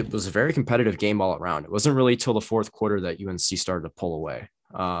 but it was a very competitive game all around. It wasn't really till the 4th quarter that UNC started to pull away.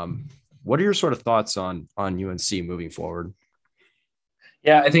 What are your sort of thoughts on UNC moving forward?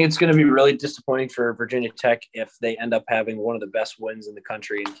 Yeah, I think it's going to be really disappointing for Virginia Tech if they end up having one of the best wins in the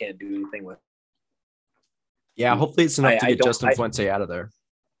country and can't do anything with it. Yeah, hopefully it's enough to I get don't. Justin Fuente out of there.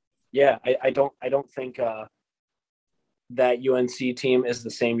 Yeah, I don't think that UNC team is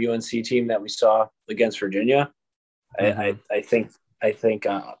the same UNC team that we saw against Virginia. Mm-hmm. I think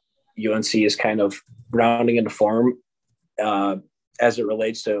UNC is kind of rounding into form as it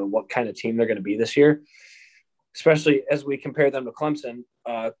relates to what kind of team they're going to be this year, especially as we compare them to Clemson.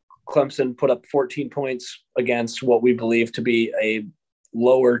 Clemson put up 14 points against what we believe to be a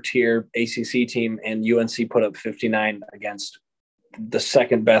lower tier ACC team, and UNC put up 59 against the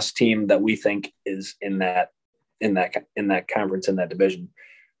second best team that we think is in that conference, in that division.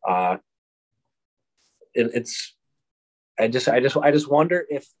 I just wonder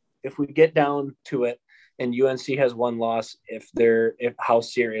if we get down to it and UNC has one loss, if how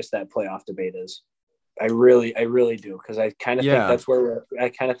serious that playoff debate is. I really do, because I kind of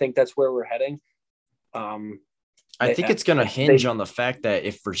think that's where we're heading. I think it's going to hinge on the fact that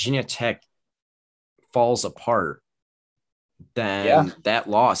if Virginia Tech falls apart, then that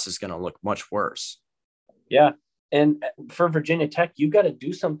loss is going to look much worse. Yeah. And for Virginia Tech, you got to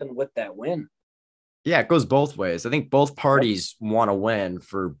do something with that win. Yeah, it goes both ways. I think both parties want to win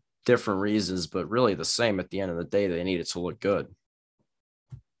for different reasons, but really the same at the end of the day. They need it to look good.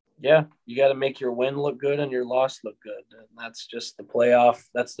 Yeah, you got to make your win look good and your loss look good. And that's just the playoff.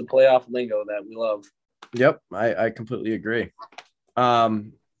 That's the playoff lingo that we love. Yep, I completely agree.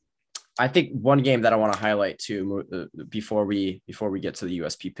 I think one game that I want to highlight too before we get to the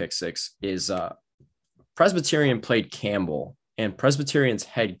USP Pick Six is Presbyterian played Campbell, and Presbyterian's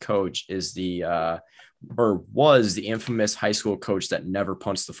head coach is was the infamous high school coach that never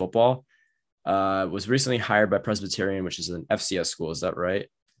punts the football. Was recently hired by Presbyterian, which is an FCS school. Is that right?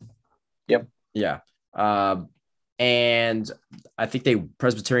 Yep. Yeah. And I think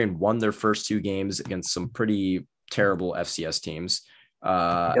Presbyterian won their first two games against some pretty terrible FCS teams.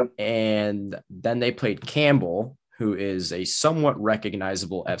 And then they played Campbell, who is a somewhat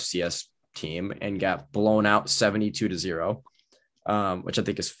recognizable FCS team, and got blown out 72-0, which I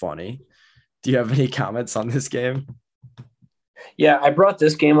think is funny. Do you have any comments on this game? Yeah, I brought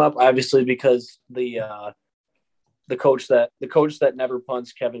this game up obviously because the coach that never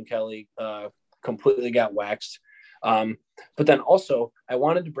punts, Kevin Kelly, completely got waxed. But then also I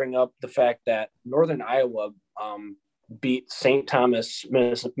wanted to bring up the fact that Northern Iowa beat St. Thomas,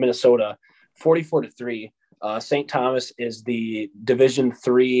 Minnesota, 44-3. St. Thomas is the Division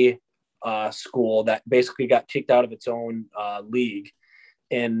III school that basically got kicked out of its own league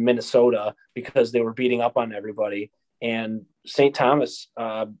in Minnesota because they were beating up on everybody. And St. Thomas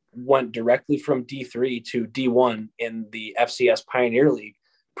went directly from D3 to D1 in the FCS Pioneer League.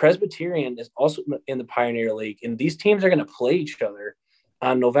 Presbyterian is also in the Pioneer League, and these teams are going to play each other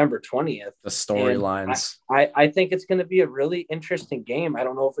on November 20th. The storylines. I think it's going to be a really interesting game. I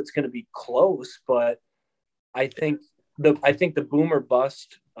don't know if it's going to be close, but I think the boom or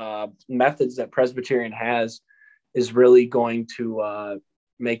bust methods that Presbyterian has is really going to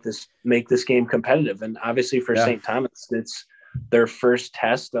make this game competitive. And obviously for St. Thomas, it's their first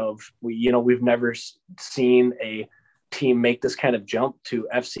test of we've never seen a team make this kind of jump to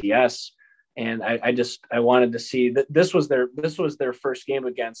FCS. And I wanted to see that this was their first game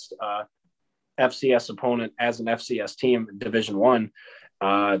against FCS opponent as an FCS team in Division I.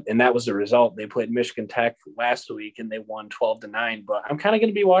 And that was the result. They played Michigan Tech last week and they won 12-9. But I'm kind of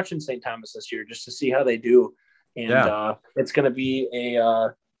going to be watching St. Thomas this year just to see how they do. And it's going to be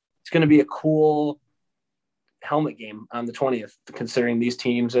a cool helmet game on the 20th, considering these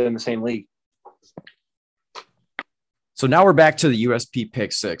teams are in the same league. So now we're back to the USP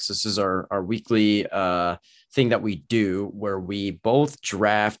Pick Six. This is our weekly thing that we do where we both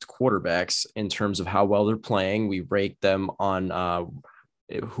draft quarterbacks in terms of how well they're playing. We rate them on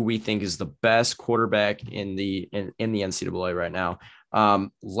who we think is the best quarterback in the NCAA right now.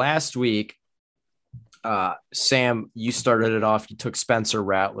 Last week, Sam, you started it off. You took Spencer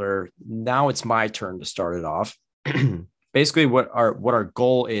Rattler. Now it's my turn to start it off. Basically, what our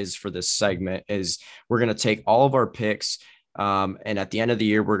goal is for this segment is we're going to take all of our picks, and at the end of the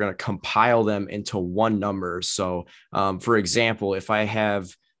year, we're going to compile them into one number. So, for example, if I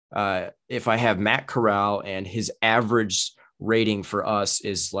have Matt Corral and his average rating for us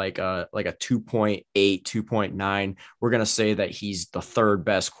is like a 2.8, 2.9, we're going to say that he's the third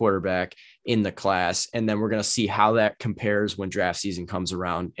best quarterback in the class. And then we're going to see how that compares when draft season comes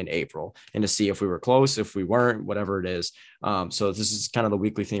around in April, and to see if we were close, if we weren't, whatever it is. So this is kind of the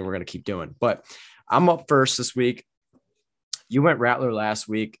weekly thing we're going to keep doing, but I'm up first this week. You went Rattler last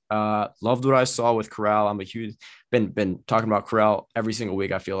week. Loved what I saw with Corral. I'm a huge been talking about Corral every single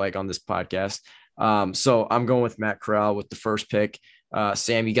week, I feel like, on this podcast. So I'm going with Matt Corral with the first pick.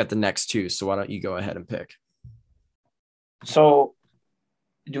 Sam, you got the next two. So why don't you go ahead and pick? So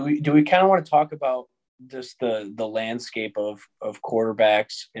do we kind of want to talk about just the landscape of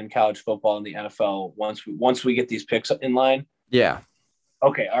quarterbacks in college football and the NFL once we get these picks in line? Yeah.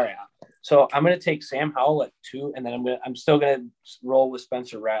 Okay, all right. So I'm going to take Sam Howell at 2, and then I'm still going to roll with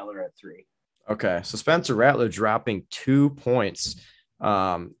Spencer Rattler at 3. Okay, so Spencer Rattler dropping 2 points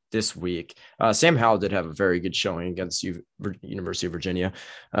this week. Sam Howell did have a very good showing against University of Virginia,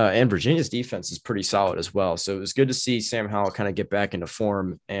 and Virginia's defense is pretty solid as well. So it was good to see Sam Howell kind of get back into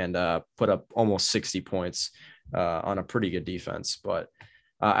form and put up almost 60 points on a pretty good defense. But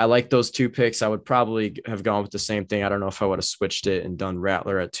I like those 2 picks. I would probably have gone with the same thing. I don't know if I would have switched it and done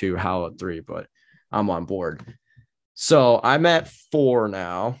Rattler at 2, Howell at 3, but I'm on board. So I'm at 4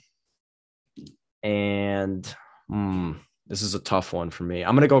 now. And this is a tough one for me.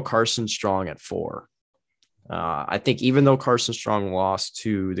 I'm going to go Carson Strong at 4. I think even though Carson Strong lost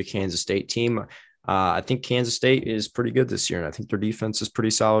to the Kansas State team, I think Kansas State is pretty good this year, and I think their defense is pretty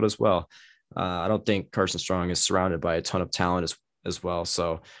solid as well. I don't think Carson Strong is surrounded by a ton of talent as well.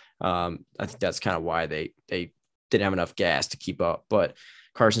 So I think that's kind of why they didn't have enough gas to keep up. But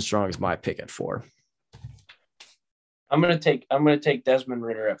Carson Strong is my pick at 4. I'm going to take Desmond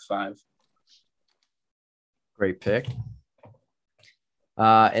Ridder at 5. Great pick.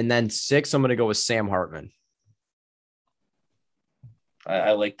 And then 6, I'm going to go with Sam Hartman.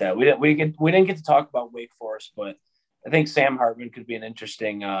 I like that. We didn't get to talk about Wake Forest, but I think Sam Hartman could be an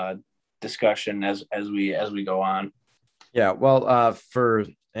interesting discussion as we go on. Yeah, well, for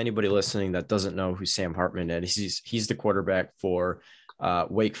anybody listening that doesn't know who Sam Hartman is, he's the quarterback for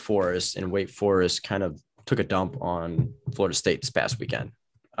Wake Forest, and Wake Forest kind of took a dump on Florida State this past weekend.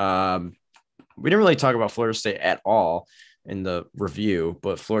 We didn't really talk about Florida State at all in the review,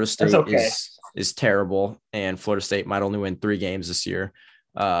 but Florida State is terrible, and Florida State might only win 3 games this year.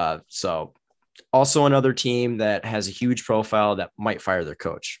 So also another team that has a huge profile that might fire their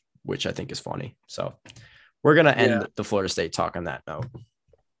coach, which I think is funny. So we're going to end the Florida State talk on that note.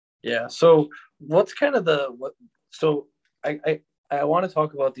 Yeah. So what's kind of I want to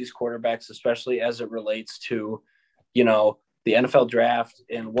talk about these quarterbacks, especially as it relates to, the NFL draft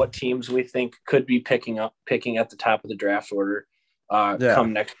and what teams we think could be picking at the top of the draft order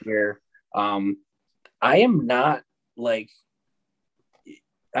come next year. I'm not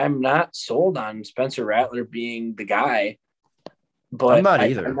sold on Spencer Rattler being the guy, but I'm not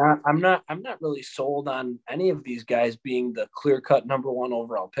either. I'm not really sold on any of these guys being the clear-cut number 1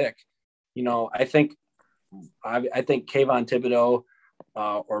 overall pick. I think Kayvon Thibodeau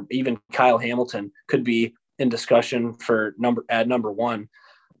or even Kyle Hamilton could be in discussion for number 1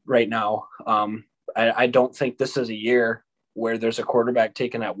 right now. I don't think this is a year where there's a quarterback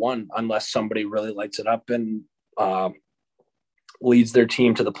taken at 1 unless somebody really lights it up and leads their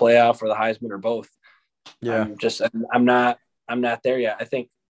team to the playoff or the Heisman or both. Yeah. I'm not there yet. I think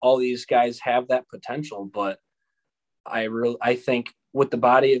all these guys have that potential, but I think with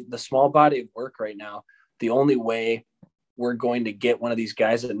the small body of work right now, the only way we're going to get one of these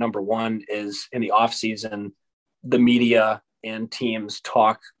guys at number 1 is in the offseason, the media and teams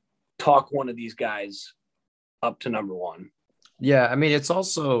talk one of these guys up to number 1. Yeah, I mean, it's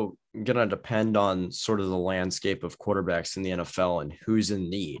also going to depend on sort of the landscape of quarterbacks in the NFL and who's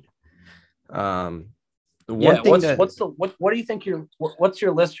in need. What do you think what's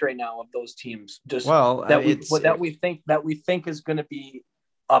your list right now of those teams? That we think is going to be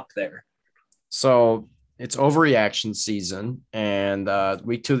up there. So it's overreaction season and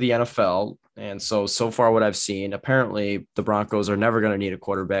week 2 of the NFL. And so far what I've seen, apparently the Broncos are never going to need a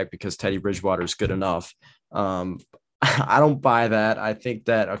quarterback because Teddy Bridgewater is good enough. I don't buy that. I think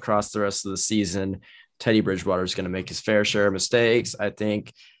that across the rest of the season, Teddy Bridgewater is going to make his fair share of mistakes. I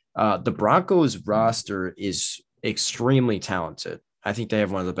think the Broncos roster is extremely talented. I think they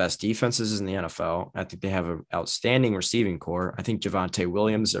have one of the best defenses in the NFL. I think they have an outstanding receiving core. I think Javonte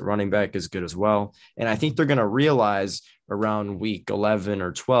Williams at running back is good as well. And I think they're going to realize around week 11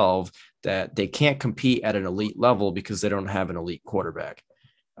 or 12 that they can't compete at an elite level because they don't have an elite quarterback.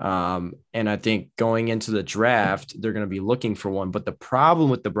 And I think going into the draft, they're going to be looking for one. But the problem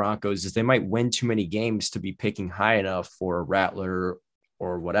with the Broncos is they might win too many games to be picking high enough for Rattler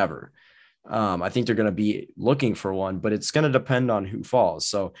or whatever. I think they're going to be looking for one, but it's going to depend on who falls.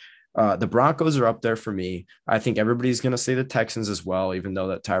 So the Broncos are up there for me. I think everybody's going to say the Texans as well, even though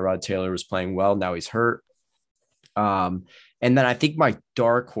that Tyrod Taylor was playing well. Now he's hurt. And then I think my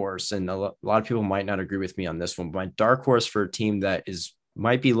dark horse, and a lot of people might not agree with me on this one, but my dark horse for a team that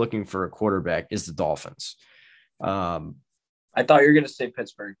might be looking for a quarterback is the Dolphins. I thought you were going to say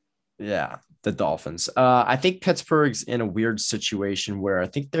Pittsburgh. Yeah, the Dolphins. I think Pittsburgh's in a weird situation where I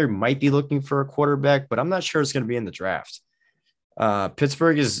think they might be looking for a quarterback, but I'm not sure it's going to be in the draft.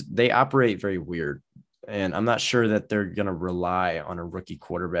 Pittsburgh they operate very weird, and I'm not sure that they're going to rely on a rookie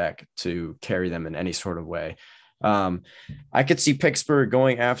quarterback to carry them in any sort of way. I could see Pittsburgh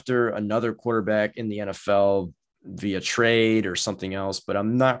going after another quarterback in the NFL via trade or something else, but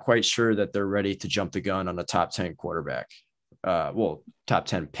I'm not quite sure that they're ready to jump the gun on a top 10 quarterback. Top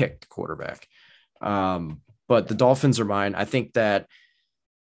 10 pick quarterback. But the Dolphins are mine. I think that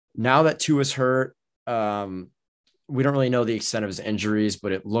now that Tua's hurt, we don't really know the extent of his injuries,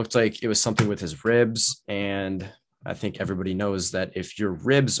 but it looked like it was something with his ribs. And I think everybody knows that if your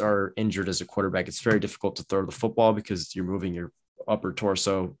ribs are injured as a quarterback, it's very difficult to throw the football because you're moving your upper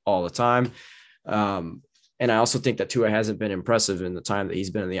torso all the time. And I also think that Tua hasn't been impressive in the time that he's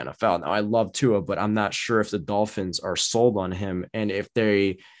been in the NFL. Now, I love Tua, but I'm not sure if the Dolphins are sold on him. And if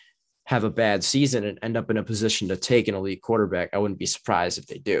they have a bad season and end up in a position to take an elite quarterback, I wouldn't be surprised if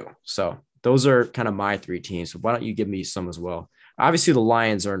they do. So those are kind of my three teams. So why don't you give me some as well? Obviously, the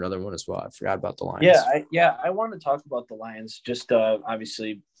Lions are another one as well. I forgot about the Lions. I want to talk about the Lions. Just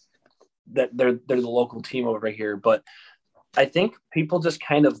obviously that they're the local team over here, but I think people just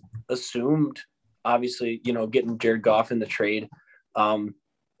kind of assumed, obviously, getting Jared Goff in the trade.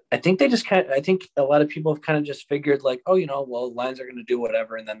 I think I think a lot of people have kind of just figured like, oh, well, Lions are going to do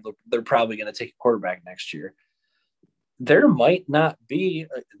whatever, and then they're probably going to take a quarterback next year. There might not be,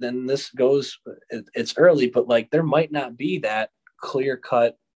 then this goes, it's early, but like there might not be that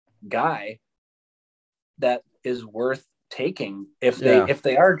clear-cut guy that is worth taking if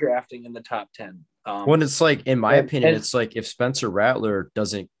they are drafting in the top 10. When it's like, in my opinion, it's like if Spencer Rattler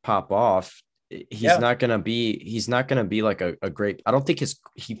doesn't pop off, he's not going to be like a great, I don't think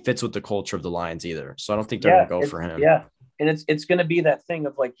he fits with the culture of the Lions either. So I don't think they're going to go for him. Yeah. And it's going to be that thing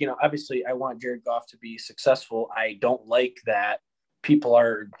of like, obviously I want Jared Goff to be successful. I don't like that people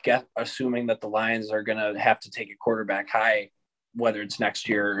are assuming that the Lions are going to have to take a quarterback high, whether it's next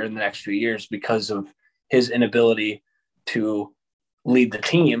year or in the next few years, because of his inability to lead the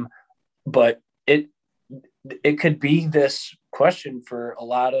team. But it could be this question for a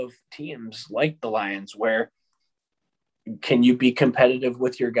lot of teams like the Lions, where can you be competitive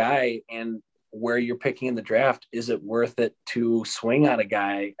with your guy, and where you're picking in the draft, is it worth it to swing on a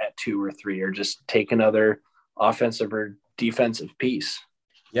guy at 2 or 3, or just take another offensive or defensive piece?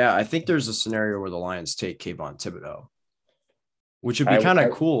 Yeah, I think there's a scenario where the Lions take Kayvon Thibodeau, which would be kind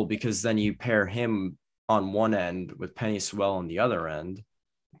of cool, because then you pair him on one end with Penny Sewell on the other end.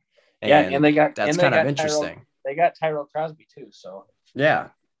 And that's kind of interesting. They got Tyrell Crosby too. So yeah,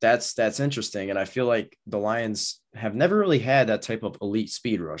 that's interesting. And I feel like the Lions have never really had that type of elite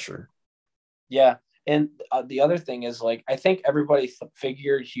speed rusher. Yeah. And the other thing is, like, I think everybody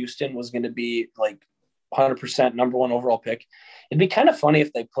figured Houston was going to be like 100% number 1 overall pick. It'd be kind of funny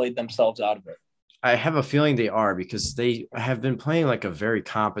if they played themselves out of it. I have a feeling they are, because they have been playing like a very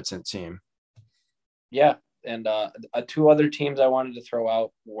competent team. Yeah. And 2 other teams I wanted to throw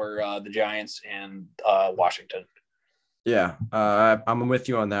out were the Giants and Washington. Yeah, I'm with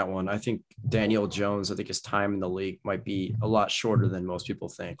you on that one. I think Daniel Jones, his time in the league might be a lot shorter than most people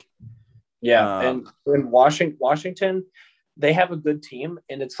think. Yeah, and in Washington, they have a good team,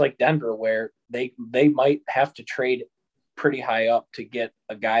 and it's like Denver, where they might have to trade pretty high up to get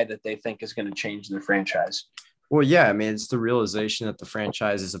a guy that they think is going to change their franchise. Well, yeah, I mean, it's the realization that the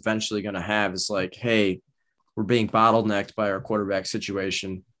franchise is eventually going to have. Is like, hey, we're being bottlenecked by our quarterback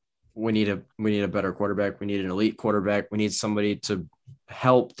situation. We need a better quarterback. We need an elite quarterback. We need somebody to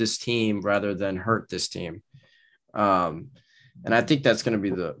help this team rather than hurt this team. And I think that's going to be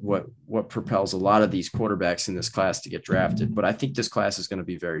what propels a lot of these quarterbacks in this class to get drafted. But I think this class is going to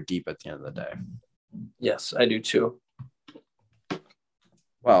be very deep at the end of the day. Yes, I do too.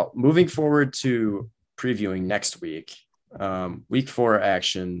 Well, moving forward to previewing next week, week 4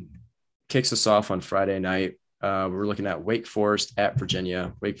 action kicks us off on Friday night. We're looking at Wake Forest at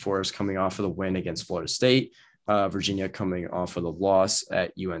Virginia. Wake Forest coming off of the win against Florida State. Virginia coming off of the loss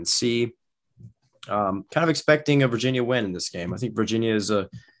at UNC. Kind of expecting a Virginia win in this game. I think Virginia is an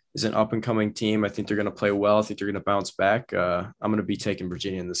up-and-coming team. I think they're going to play well. I think they're going to bounce back. I'm going to be taking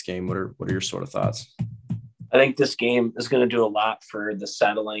Virginia in this game. What are your sort of thoughts? I think this game is going to do a lot for the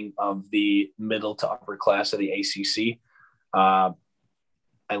settling of the middle to upper class of the ACC. I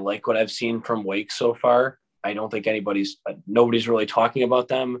like what I've seen from Wake so far. I don't think nobody's really talking about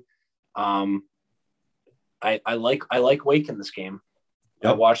them. I like Wake in this game.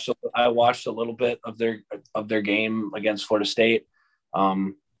 Yep. I watched a little bit of their game against Florida State.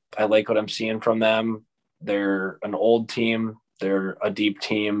 I like what I'm seeing from them. They're an old team. They're a deep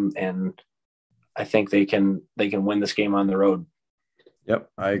team, and I think they can win this game on the road. Yep,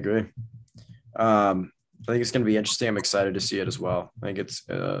 I agree. I think it's going to be interesting. I'm excited to see it as well. I think it's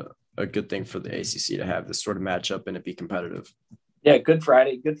a good thing for the ACC to have this sort of matchup and it be competitive. Yeah, Good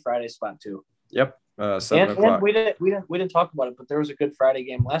Friday spot too. Yep, 7:00. And we didn't talk about it, but there was a Good Friday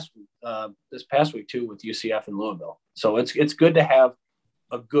game last week, this past week too, with UCF and Louisville. So it's good to have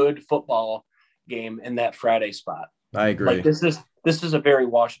a good football game in that Friday spot. I agree. Like this is a very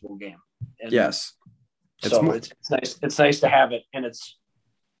watchable game. And yes, it's nice. It's nice to have it, and it's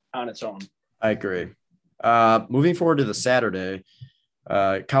on its own. I agree. Moving forward to the Saturday,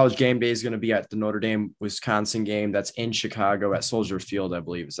 College Game Day is going to be at the Notre Dame Wisconsin game. That's in Chicago at Soldier Field, I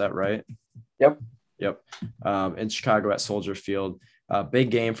believe. Is that right? Yep. In Chicago at Soldier Field. Big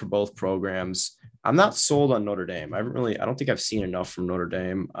game for both programs. I'm not sold on Notre Dame. I don't think I've seen enough from Notre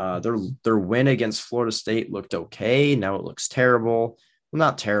Dame. Their win against Florida State looked okay. Now it looks terrible. Well,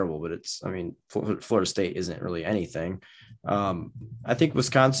 not terrible, but Florida State isn't really anything. I think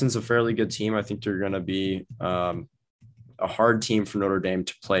Wisconsin's a fairly good team. I think they're going to be a hard team for Notre Dame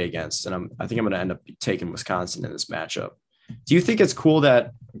to play against. And I think I'm going to end up taking Wisconsin in this matchup. Do you think it's cool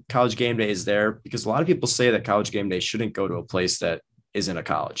that College Game Day is there? Because a lot of people say that College Game Day shouldn't go to a place that isn't a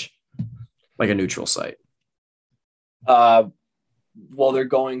college, like a neutral site. Well, they're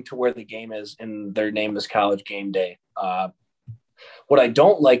going to where the game is, and their name is College Game Day. What I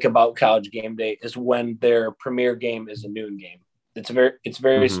don't like about College Game Day is when their premier game is a noon game. It's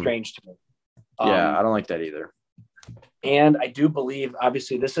very strange to me. Yeah, I don't like that either. And I do believe,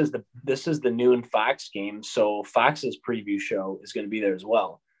 obviously, this is the noon Fox game, so Fox's preview show is going to be there as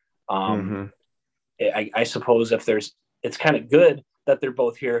well. I suppose it's kind of good that they're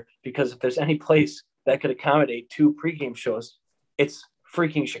both here, because if there's any place that could accommodate two pregame shows, it's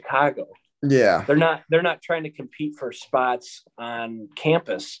freaking Chicago. Yeah, they're not trying to compete for spots on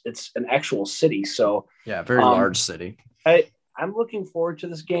campus. It's an actual city, so yeah, very large city. I'm looking forward to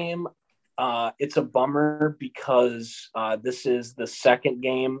this game. It's a bummer because this is the second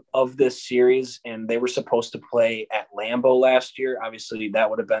game of this series, and they were supposed to play at Lambeau last year. Obviously, that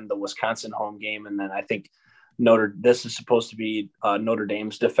would have been the Wisconsin home game, and then I think this is supposed to be Notre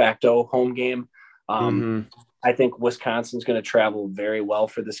Dame's de facto home game. I think Wisconsin's going to travel very well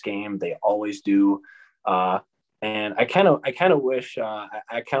for this game. They always do. And I kind of wish I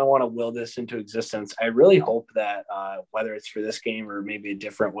kind of want to will this into existence. I really hope that whether it's for this game or maybe a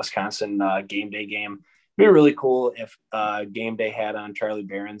different Wisconsin game day game, it'd be really cool if game day had on Charlie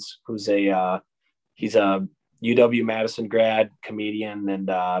Behrens, who's he's a UW-Madison grad, comedian,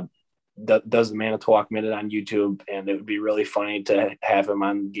 and does the Manitowoc Minute on YouTube. And it would be really funny to have him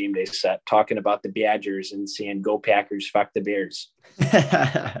on game day set talking about the Badgers and saying "Go Packers, fuck the Bears."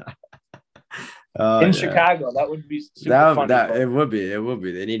 In Chicago, that would be super funny. It would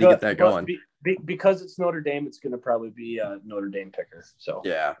be. They need to get that going. Because it's Notre Dame, it's going to probably be a Notre Dame picker. So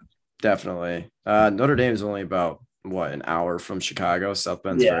yeah, definitely. Notre Dame is only about an hour from Chicago. South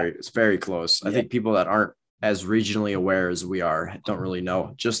Bend's it's very close. I think people that aren't as regionally aware as we are don't really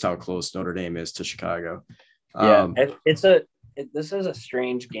know just how close Notre Dame is to Chicago. This is a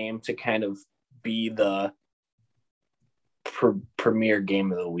strange game to kind of be the premier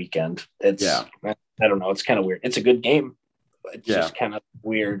game of the weekend. I don't know. It's kind of weird. It's a good game, but it's just kind of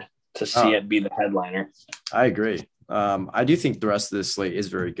weird to see it be the headliner. I agree. I do think the rest of this slate is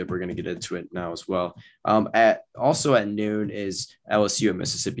very good. We're going to get into it now as well. Also at noon is LSU and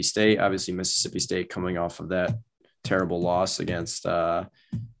Mississippi State. Obviously, Mississippi State coming off of that terrible loss against oh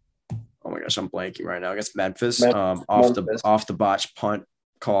my gosh, I'm blanking right now, against Memphis. Off the botched punt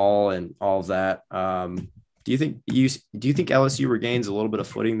call and all of that. Do you think LSU regains a little bit of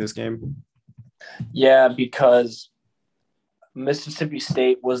footing this game? Yeah, because Mississippi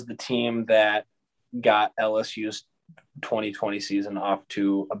State was the team that got LSU's 2020 season off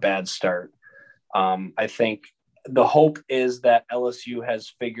to a bad start. I think the hope is that LSU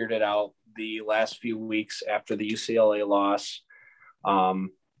has figured it out the last few weeks after the UCLA loss.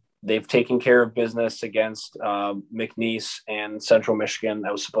 They've taken care of business against McNeese and Central Michigan.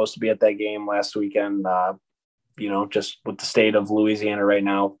 I was supposed to be at that game last weekend. Just with the state of Louisiana right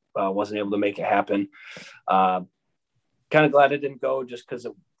now, wasn't able to make it happen. Kind of glad it didn't go, just because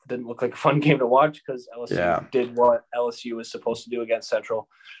it didn't look like a fun game to watch, because LSU did what LSU was supposed to do against Central.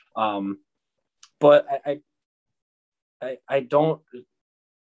 But I don't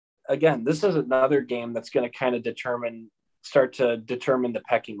 – again, this is another game that's going to kind of determine start to determine the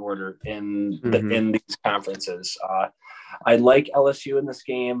pecking order in Mhm. in these conferences. I like LSU in this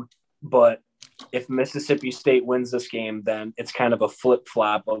game, but if Mississippi State wins this game, then it's kind of a flip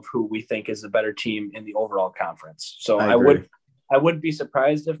flop of who we think is the better team in the overall conference. So I agree. I would be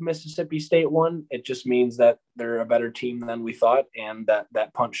surprised if Mississippi State won. It just means that they're a better team than we thought, and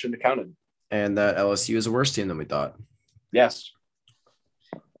that punch shouldn't have counted. And that LSU is a worse team than we thought. Yes.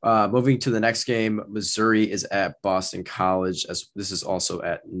 Moving to the next game, Missouri is at Boston College, as this is also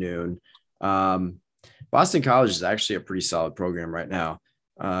at noon. Boston College is actually a pretty solid program right now,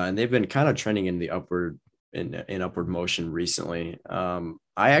 and they've been kind of trending in the upward in upward motion recently.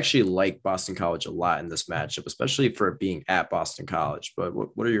 I actually like Boston College a lot in this matchup, especially for it being at Boston College. But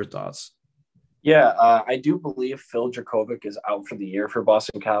what are your thoughts? Yeah, I do believe Phil Dracovic is out for the year for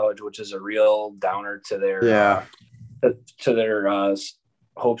Boston College, which is a real downer to their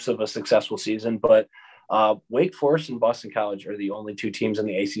hopes of a successful season. But Wake Forest and Boston College are the only two teams in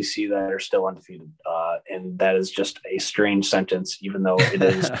the ACC that are still undefeated, and that is just a strange sentence, even though it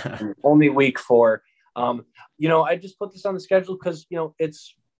is only week 4. I just put this on the schedule because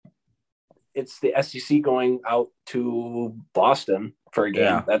it's the SEC going out to Boston for a game.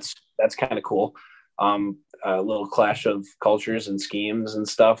 Yeah. That's kind of cool. A little clash of cultures and schemes and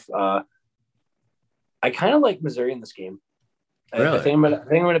stuff. I kind of like Missouri in this game. Really? I think I'm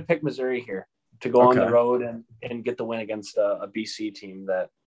going to pick Missouri here to go on the road and get the win against a BC team that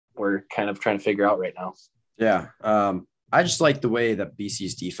we're kind of trying to figure out right now. Yeah. I just like the way that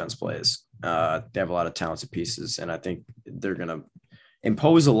BC's defense plays. They have a lot of talented pieces, and I think they're going to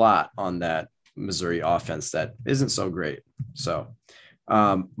impose a lot on that Missouri offense that isn't so great. So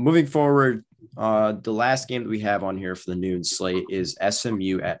moving forward, the last game that we have on here for the noon slate is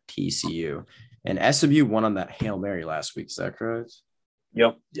SMU at TCU. And SMU won on that Hail Mary last week. Is that correct?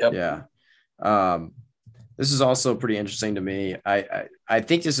 Yep. Yeah. This is also pretty interesting to me. I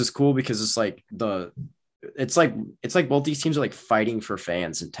think this is cool because it's like both these teams are like fighting for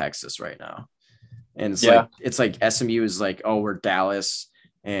fans in Texas right now. And it's like SMU is like, oh, we're Dallas,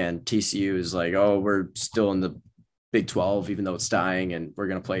 and TCU is like, oh, we're still in the Big 12, even though it's dying, and we're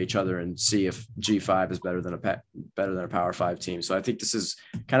going to play each other and see if G5 is better than a Power 5 team. So I think this is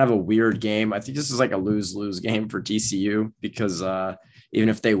kind of a weird game. I think this is like a lose-lose game for TCU because even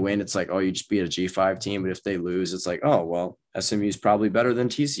if they win, it's like, oh, you just beat a G5 team. But if they lose, it's like, oh, well, SMU is probably better than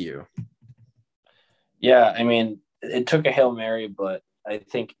TCU. Yeah, I mean, it took a Hail Mary, but I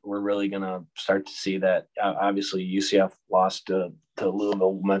think we're really going to start to see that. Obviously, UCF lost to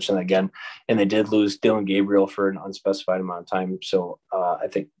Louisville, we'll mention that again, and they did lose Dylan Gabriel for an unspecified amount of time. So I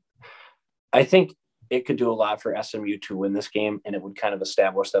think it could do a lot for SMU to win this game, and it would kind of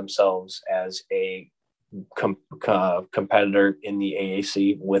establish themselves as a competitor in the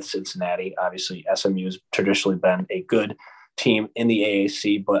AAC with Cincinnati. Obviously, SMU has traditionally been a good team in the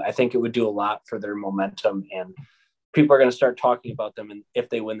AAC, but I think it would do a lot for their momentum, and people are going to start talking about them. And if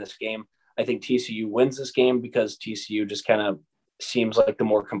they win this game, I think TCU wins this game because TCU just kind of seems like the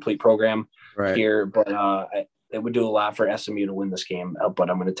more complete program here. But it would do a lot for SMU to win this game, but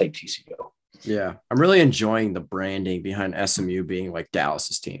I'm going to take TCU. Yeah, I'm really enjoying the branding behind SMU being like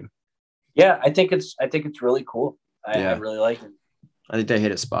Dallas's team. Yeah, I think it's really cool. I really like it. I think they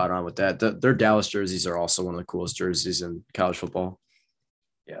hit it spot on with that. Their Dallas jerseys are also one of the coolest jerseys in college football.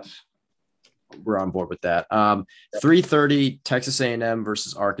 Yes. We're on board with that. 3:30 Texas A&M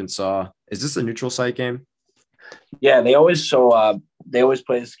versus Arkansas. Is this a neutral site game? Yeah, they always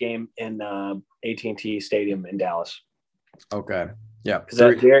play this game in AT&T Stadium in Dallas. Okay. Yeah.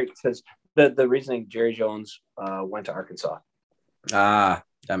 Because the reasoning Jerry Jones went to Arkansas. That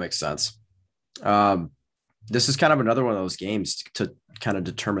makes sense. This is kind of another one of those games to kind of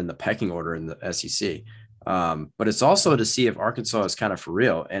determine the pecking order in the SEC. But it's also to see if Arkansas is kind of for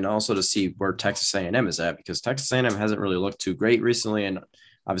real, and also to see where Texas A&M is at, because Texas A&M hasn't really looked too great recently. And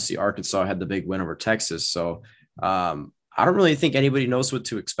obviously Arkansas had the big win over Texas. So I don't really think anybody knows what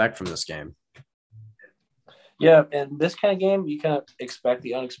to expect from this game. Yeah. And this kind of game, you kind of expect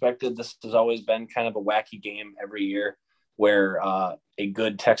the unexpected. This has always been kind of a wacky game every year where a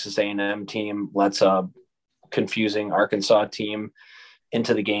good Texas A&M team lets a confusing Arkansas team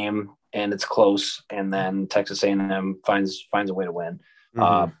into the game, and it's close, and then Texas A&M finds a way to win.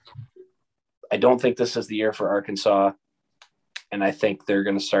 Mm-hmm. I don't think this is the year for Arkansas, and I think they're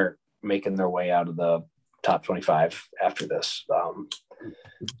going to start making their way out of the top 25 after this.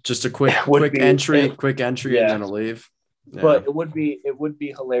 Just a quick entry, and then a leave. Yeah. But it would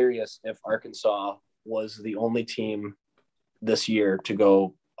be hilarious if Arkansas was the only team this year to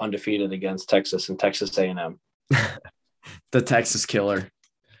go undefeated against Texas and Texas A&M. The Texas killer.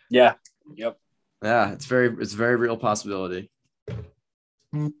 Yeah. Yep. Yeah, it's a very real possibility.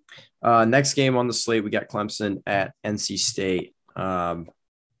 Next game on the slate, we got Clemson at NC State.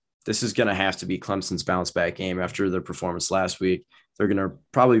 This is going to have to be Clemson's bounce back game after their performance last week. They're going to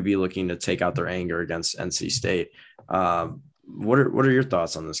probably be looking to take out their anger against NC State. What are your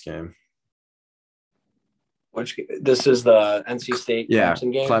thoughts on this game? This is the NC State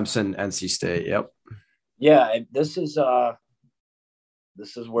Clemson game. Clemson NC State. Yep. Yeah, this is where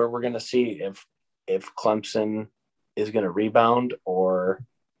we're going to see if Clemson is going to rebound or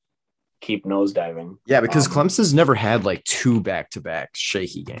keep nosediving. Yeah, because Clemson's never had like two back-to-back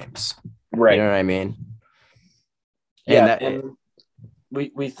shaky games. Right. You know what I mean? And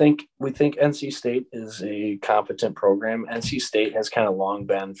we think NC State is a competent program. NC State has kind of long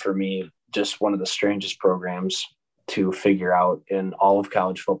been, for me, just one of the strangest programs to figure out in all of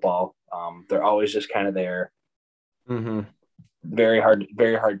college football. They're always just kind of there. Mm-hmm. Very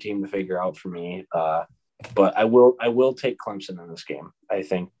hard team to figure out for me. But I will take Clemson in this game. I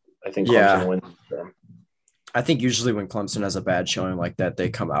think Clemson wins. I think usually when Clemson has a bad showing like that, they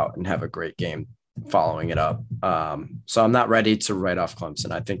come out and have a great game following it up. So I'm not ready to write off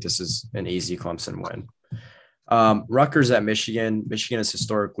Clemson. I think this is an easy Clemson win. Rutgers at Michigan. Michigan has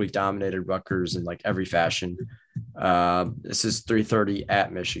historically dominated Rutgers in like every fashion. This is 3:30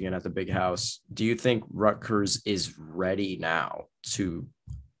 at Michigan at the Big House. Do you think Rutgers is ready now to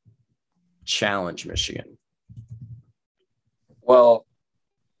challenge Michigan? Well,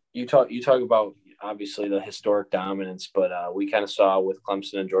 you talk about obviously the historic dominance, but we kind of saw with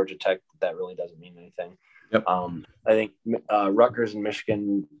Clemson and Georgia Tech that really doesn't mean anything. Yep. I think Rutgers and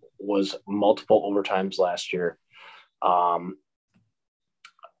Michigan was multiple overtimes last year. I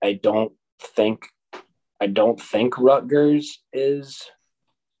don't think Rutgers is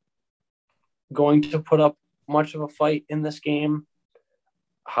going to put up much of a fight in this game.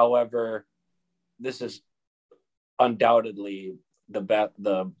 However, this is undoubtedly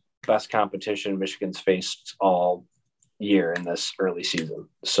the best competition Michigan's faced all year in this early season.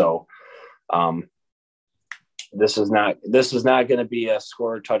 So, this is not going to be a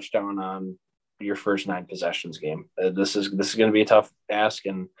score touchdown on your first 9 possessions game. This is going to be a tough ask,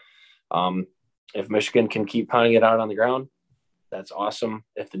 and if Michigan can keep pounding it out on the ground, that's awesome.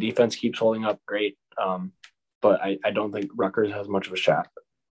 If the defense keeps holding up, great. But I don't think Rutgers has much of a shot.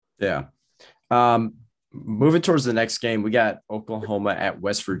 Yeah. Moving towards the next game, we got Oklahoma at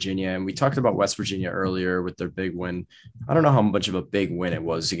West Virginia. And we talked about West Virginia earlier with their big win. I don't know how much of a big win it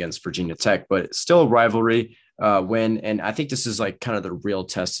was against Virginia Tech, but it's still a rivalry win. And I think this is like kind of the real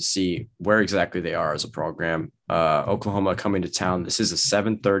test to see where exactly they are as a program. Oklahoma coming to town. This is a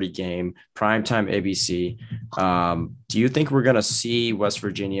 7:30 game, primetime ABC. Do you think we're going to see West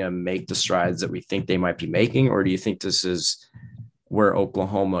Virginia make the strides that we think they might be making? Or do you think this is where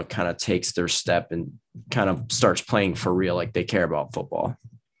Oklahoma kind of takes their step and kind of starts playing for real, like they care about football?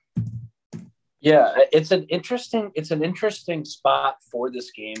 Yeah, it's an interesting spot for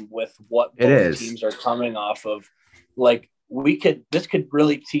this game with what both teams are coming off of. Like this could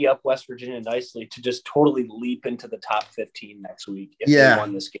really tee up West Virginia nicely to just totally leap into the top 15 next week if they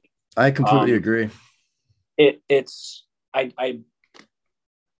won this game. I completely agree.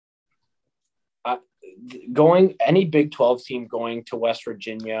 Going any Big 12 team going to West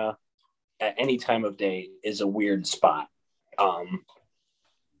Virginia at any time of day is a weird spot.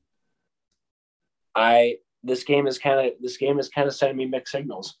 This game is kind of sending me mixed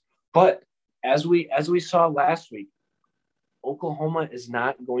signals. But as we saw last week, Oklahoma is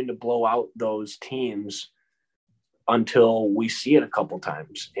not going to blow out those teams until we see it a couple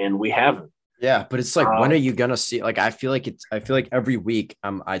times, and we haven't. Yeah, but it's like, when are you gonna see? Like, I feel like every week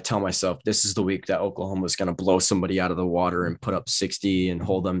I tell myself this is the week that Oklahoma is gonna blow somebody out of the water and put up 60 and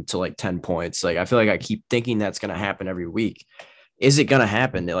hold them to like 10 points. Like, I feel like I keep thinking that's gonna happen every week. Is it gonna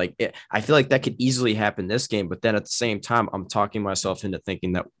happen? I feel like that could easily happen this game, but then at the same time, I'm talking myself into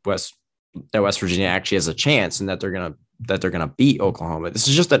thinking that West Virginia actually has a chance and that they're gonna beat Oklahoma. This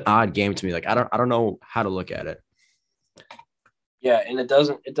is just an odd game to me. Like, I don't know how to look at it. Yeah, and it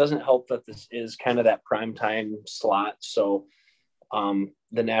doesn't help that this is kind of that primetime slot. So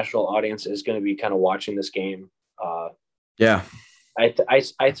the national audience is going to be kind of watching this game. Yeah. I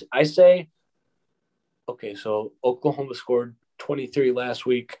say, okay, so Oklahoma scored 23 last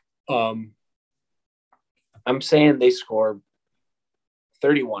week. I'm saying they score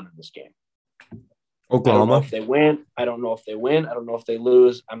 31 in this game. Oklahoma. I don't know if they win. I don't know if they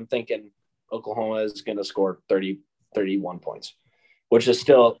lose. I'm thinking Oklahoma is going to score 31 points, which is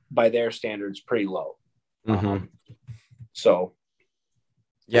still, by their standards, pretty low. Mm-hmm. So,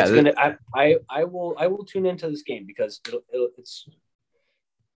 yeah, I will tune into this game because it's.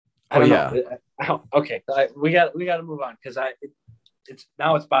 I don't know. Oh, okay, we got to move on because it's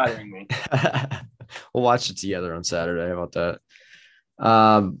bothering me. We'll watch it together on Saturday. How about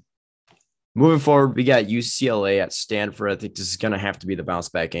that? Moving forward, we got UCLA at Stanford. I think this is going to have to be the bounce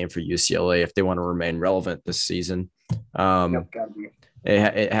back game for UCLA if they want to remain relevant this season. Yep, gotta be.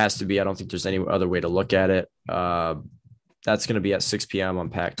 It has to be. I don't think there's any other way to look at it. That's going to be at 6 p.m. on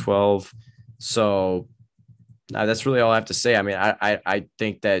Pac-12. So that's really all I have to say. I mean, I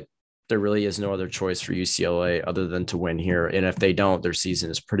think that there really is no other choice for UCLA other than to win here. And if they don't, their season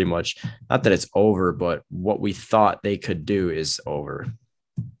is pretty much not that it's over, but what we thought they could do is over.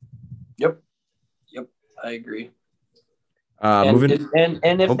 Yep, I agree. If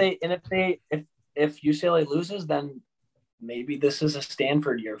UCLA loses, then maybe this is a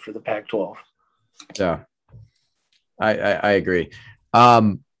Stanford year for the Pac-12. Yeah, I agree.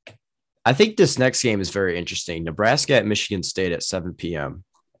 I think this next game is very interesting. Nebraska at Michigan State at 7 p.m.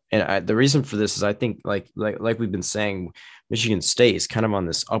 And the reason for this is I think like we've been saying, Michigan State is kind of on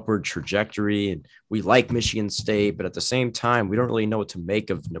this upward trajectory, and we like Michigan State, but at the same time, we don't really know what to make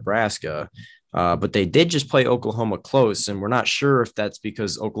of Nebraska. But they did just play Oklahoma close, and we're not sure if that's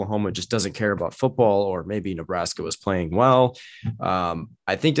because Oklahoma just doesn't care about football or maybe Nebraska was playing well.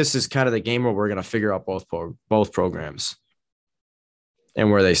 I think this is kind of the game where we're going to figure out both programs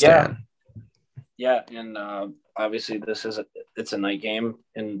and where they stand. Yeah, and obviously it's a night game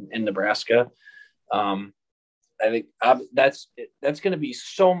in Nebraska. I think that's going to be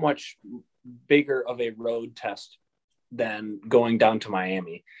so much bigger of a road test than going down to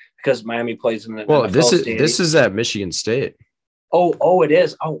Miami because Miami plays in the NFL this is at Michigan State. Oh, it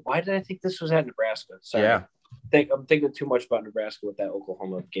is. Oh, why did I think this was at Nebraska? Sorry. Yeah. I'm thinking too much about Nebraska with that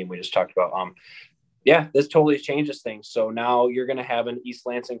Oklahoma game we just talked about. Yeah, this totally changes things. So now you're going to have an East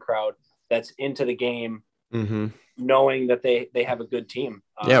Lansing crowd that's into the game, knowing that they have a good team.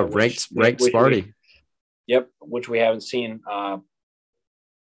 Ranked Sparty. Yep, which we haven't seen. I'm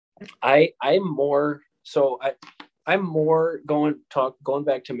more going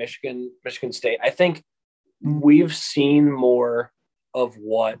back to Michigan State. I think we've seen more of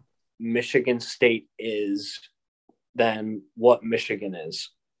what Michigan State is than what Michigan is.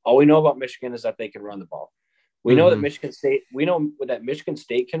 All we know about Michigan is that they can run the ball. We know that Michigan State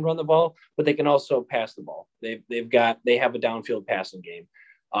can run the ball, but they can also pass the ball. They have a downfield passing game.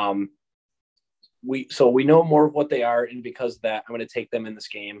 We know more of what they are, and because of that, I'm going to take them in this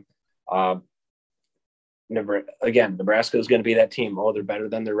game. Nebraska is going to be that team. Oh, they're better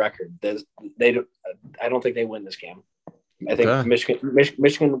than their record. I don't think they win this game. I think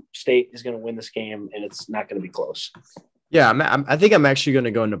Michigan State is going to win this game, and it's not going to be close. Yeah, I think I'm actually going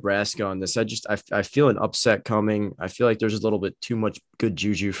to go Nebraska on this. I feel an upset coming. I feel like there's a little bit too much good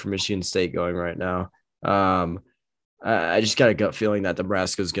juju for Michigan State going right now. I just got a gut feeling that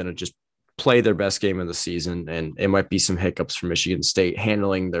Nebraska is going to just play their best game of the season, and it might be some hiccups for Michigan State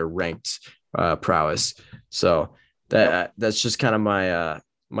handling their ranked prowess. So that's just kind of my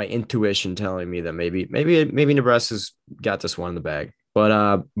intuition telling me that maybe Nebraska's got this one in the bag.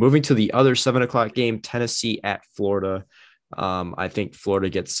 But moving to the other 7:00 game, Tennessee at Florida. I think Florida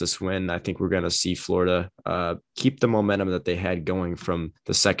gets this win. I think we're going to see Florida keep the momentum that they had going from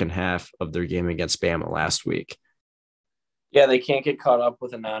the second half of their game against Bama last week. Yeah, they can't get caught up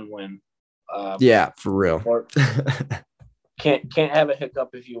with a non-win. Yeah, for real. Can't have a hiccup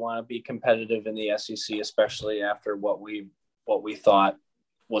if you want to be competitive in the SEC, especially after what we thought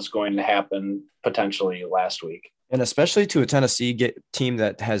was going to happen potentially last week. And especially to a Tennessee team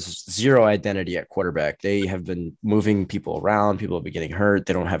that has zero identity at quarterback. They have been moving people around. People have been getting hurt.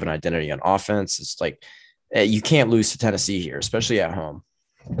 They don't have an identity on offense. It's like you can't lose to Tennessee here, especially at home.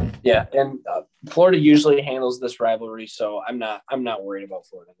 Yeah, and Florida usually handles this rivalry, so I'm not worried about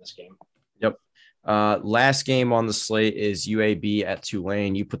Florida in this game. Yep. Last game on the slate is UAB at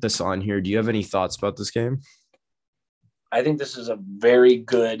Tulane. You put this on here. Do you have any thoughts about this game? I think this is a very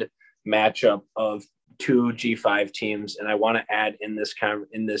good matchup of two G5 teams, and I want to add in this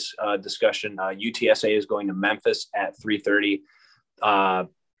discussion, UTSA is going to Memphis at 3:30.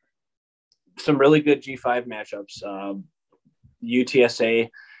 Some really good G5 matchups. UTSA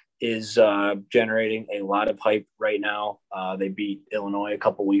is generating a lot of hype right now. They beat Illinois a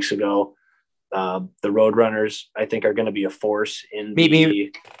couple weeks ago. The Roadrunners, I think, are going to be a force in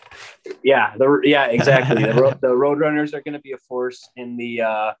exactly. The Roadrunners are going to be a force in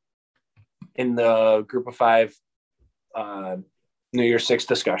the Group of Five New Year's Six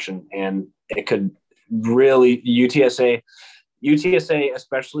discussion, and it could really UTSA,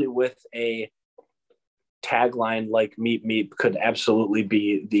 especially with a tagline like "Meet Meet," could absolutely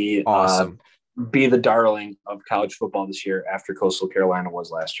be the awesome. Be the darling of college football this year after Coastal Carolina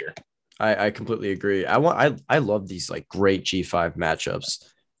was last year. I completely agree. I love these like great G5 matchups.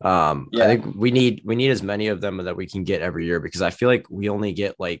 I Yeah. think we need as many of them that we can get every year because I feel like we only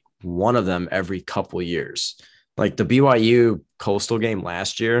get like one of them every couple years. Like the BYU Coastal game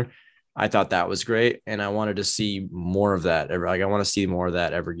last year, I thought that was great, and I wanted to see more of that. Like I want to see more of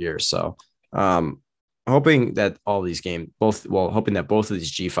that every year. So, um, hoping that all these games, hoping that both of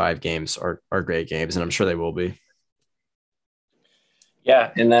these G5 games are great games, and I'm sure they will be.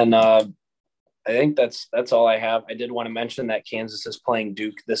 Yeah. And then I think that's all I have. I did want to mention that Kansas is playing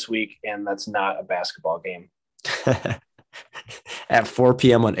Duke this week, and that's not a basketball game. At 4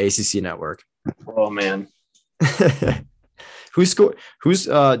 p.m. on ACC Network. Oh man. Who score? Do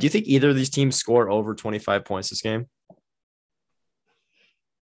you think either of these teams score over 25 points this game?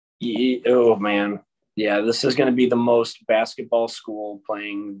 Oh man. Yeah, this is going to be the most basketball school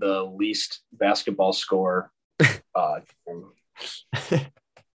playing the least basketball score.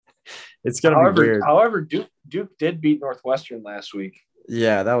 It's gonna be weird. However, Duke did beat Northwestern last week.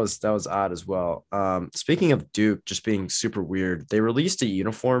 Yeah, that was odd as well. Speaking of Duke just being super weird, they released a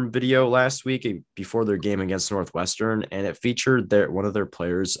uniform video last week before their game against Northwestern, and it featured one of their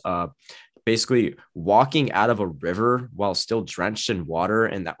players basically walking out of a river while still drenched in water,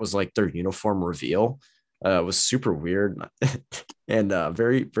 and that was like their uniform reveal. It was super weird and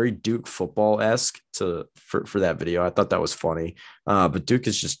very, very Duke football-esque for that video. I thought that was funny. But Duke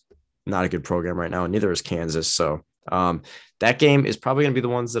is just not a good program right now, and neither is Kansas. So that game is probably going to be the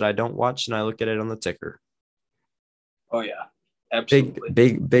ones that I don't watch, and I look at it on the ticker. Oh yeah, absolutely.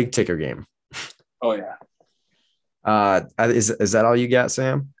 Big ticker game. Oh yeah. Is that all you got,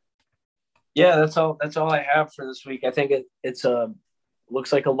 Sam? Yeah, that's all I have for this week. I think it's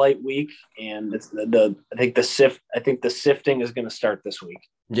looks like a light week, and it's I think the sifting is going to start this week.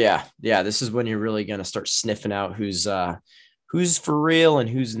 Yeah. This is when you're really going to start sniffing out who's for real and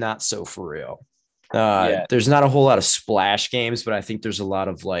who's not so for real. There's not a whole lot of splash games, but I think there's a lot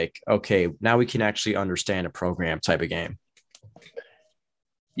of like, okay, now we can actually understand a program type of game.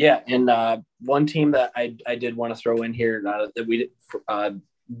 Yeah, and one team that I did want to throw in here that we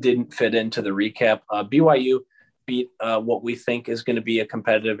didn't fit into the recap, BYU beat what we think is going to be a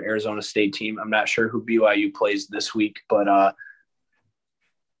competitive Arizona State team. I'm not sure who BYU plays this week, but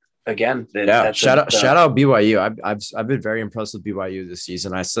again, shout out BYU. I've been very impressed with BYU this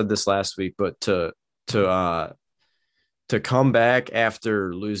season. I said this last week, but to come back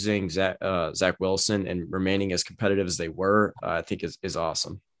after losing Zach Wilson and remaining as competitive as they were, I think is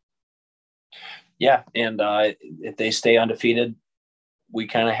awesome. Yeah, and if they stay undefeated, we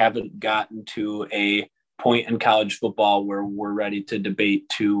kind of haven't gotten to a point in college football where we're ready to debate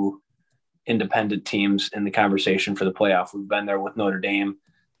two independent teams in the conversation for the playoff. We've been there with Notre Dame.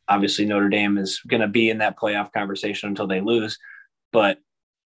 Obviously, Notre Dame is going to be in that playoff conversation until they lose, but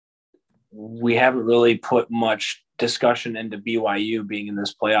we haven't really put much discussion into BYU being in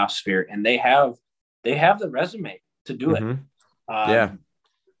this playoff sphere, and they have the resume to do it. Yeah,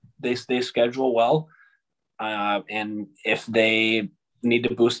 they schedule well, and if they need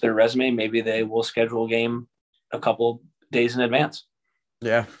to boost their resume, maybe they will schedule a game a couple days in advance.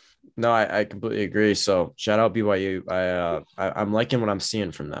 Yeah, no, I completely agree. So shout out BYU. I'm liking what I'm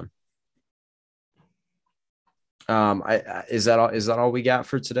seeing from them. Is that all we got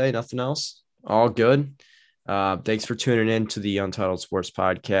for today? Nothing else? All good. Thanks for tuning in to the Untitled Sports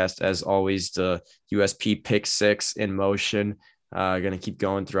Podcast. As always, the USP Pick Six in motion. Going to keep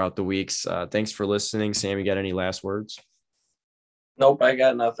going throughout the weeks. Thanks for listening. Sam, you got any last words? Nope, I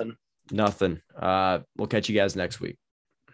got nothing. Nothing. We'll catch you guys next week.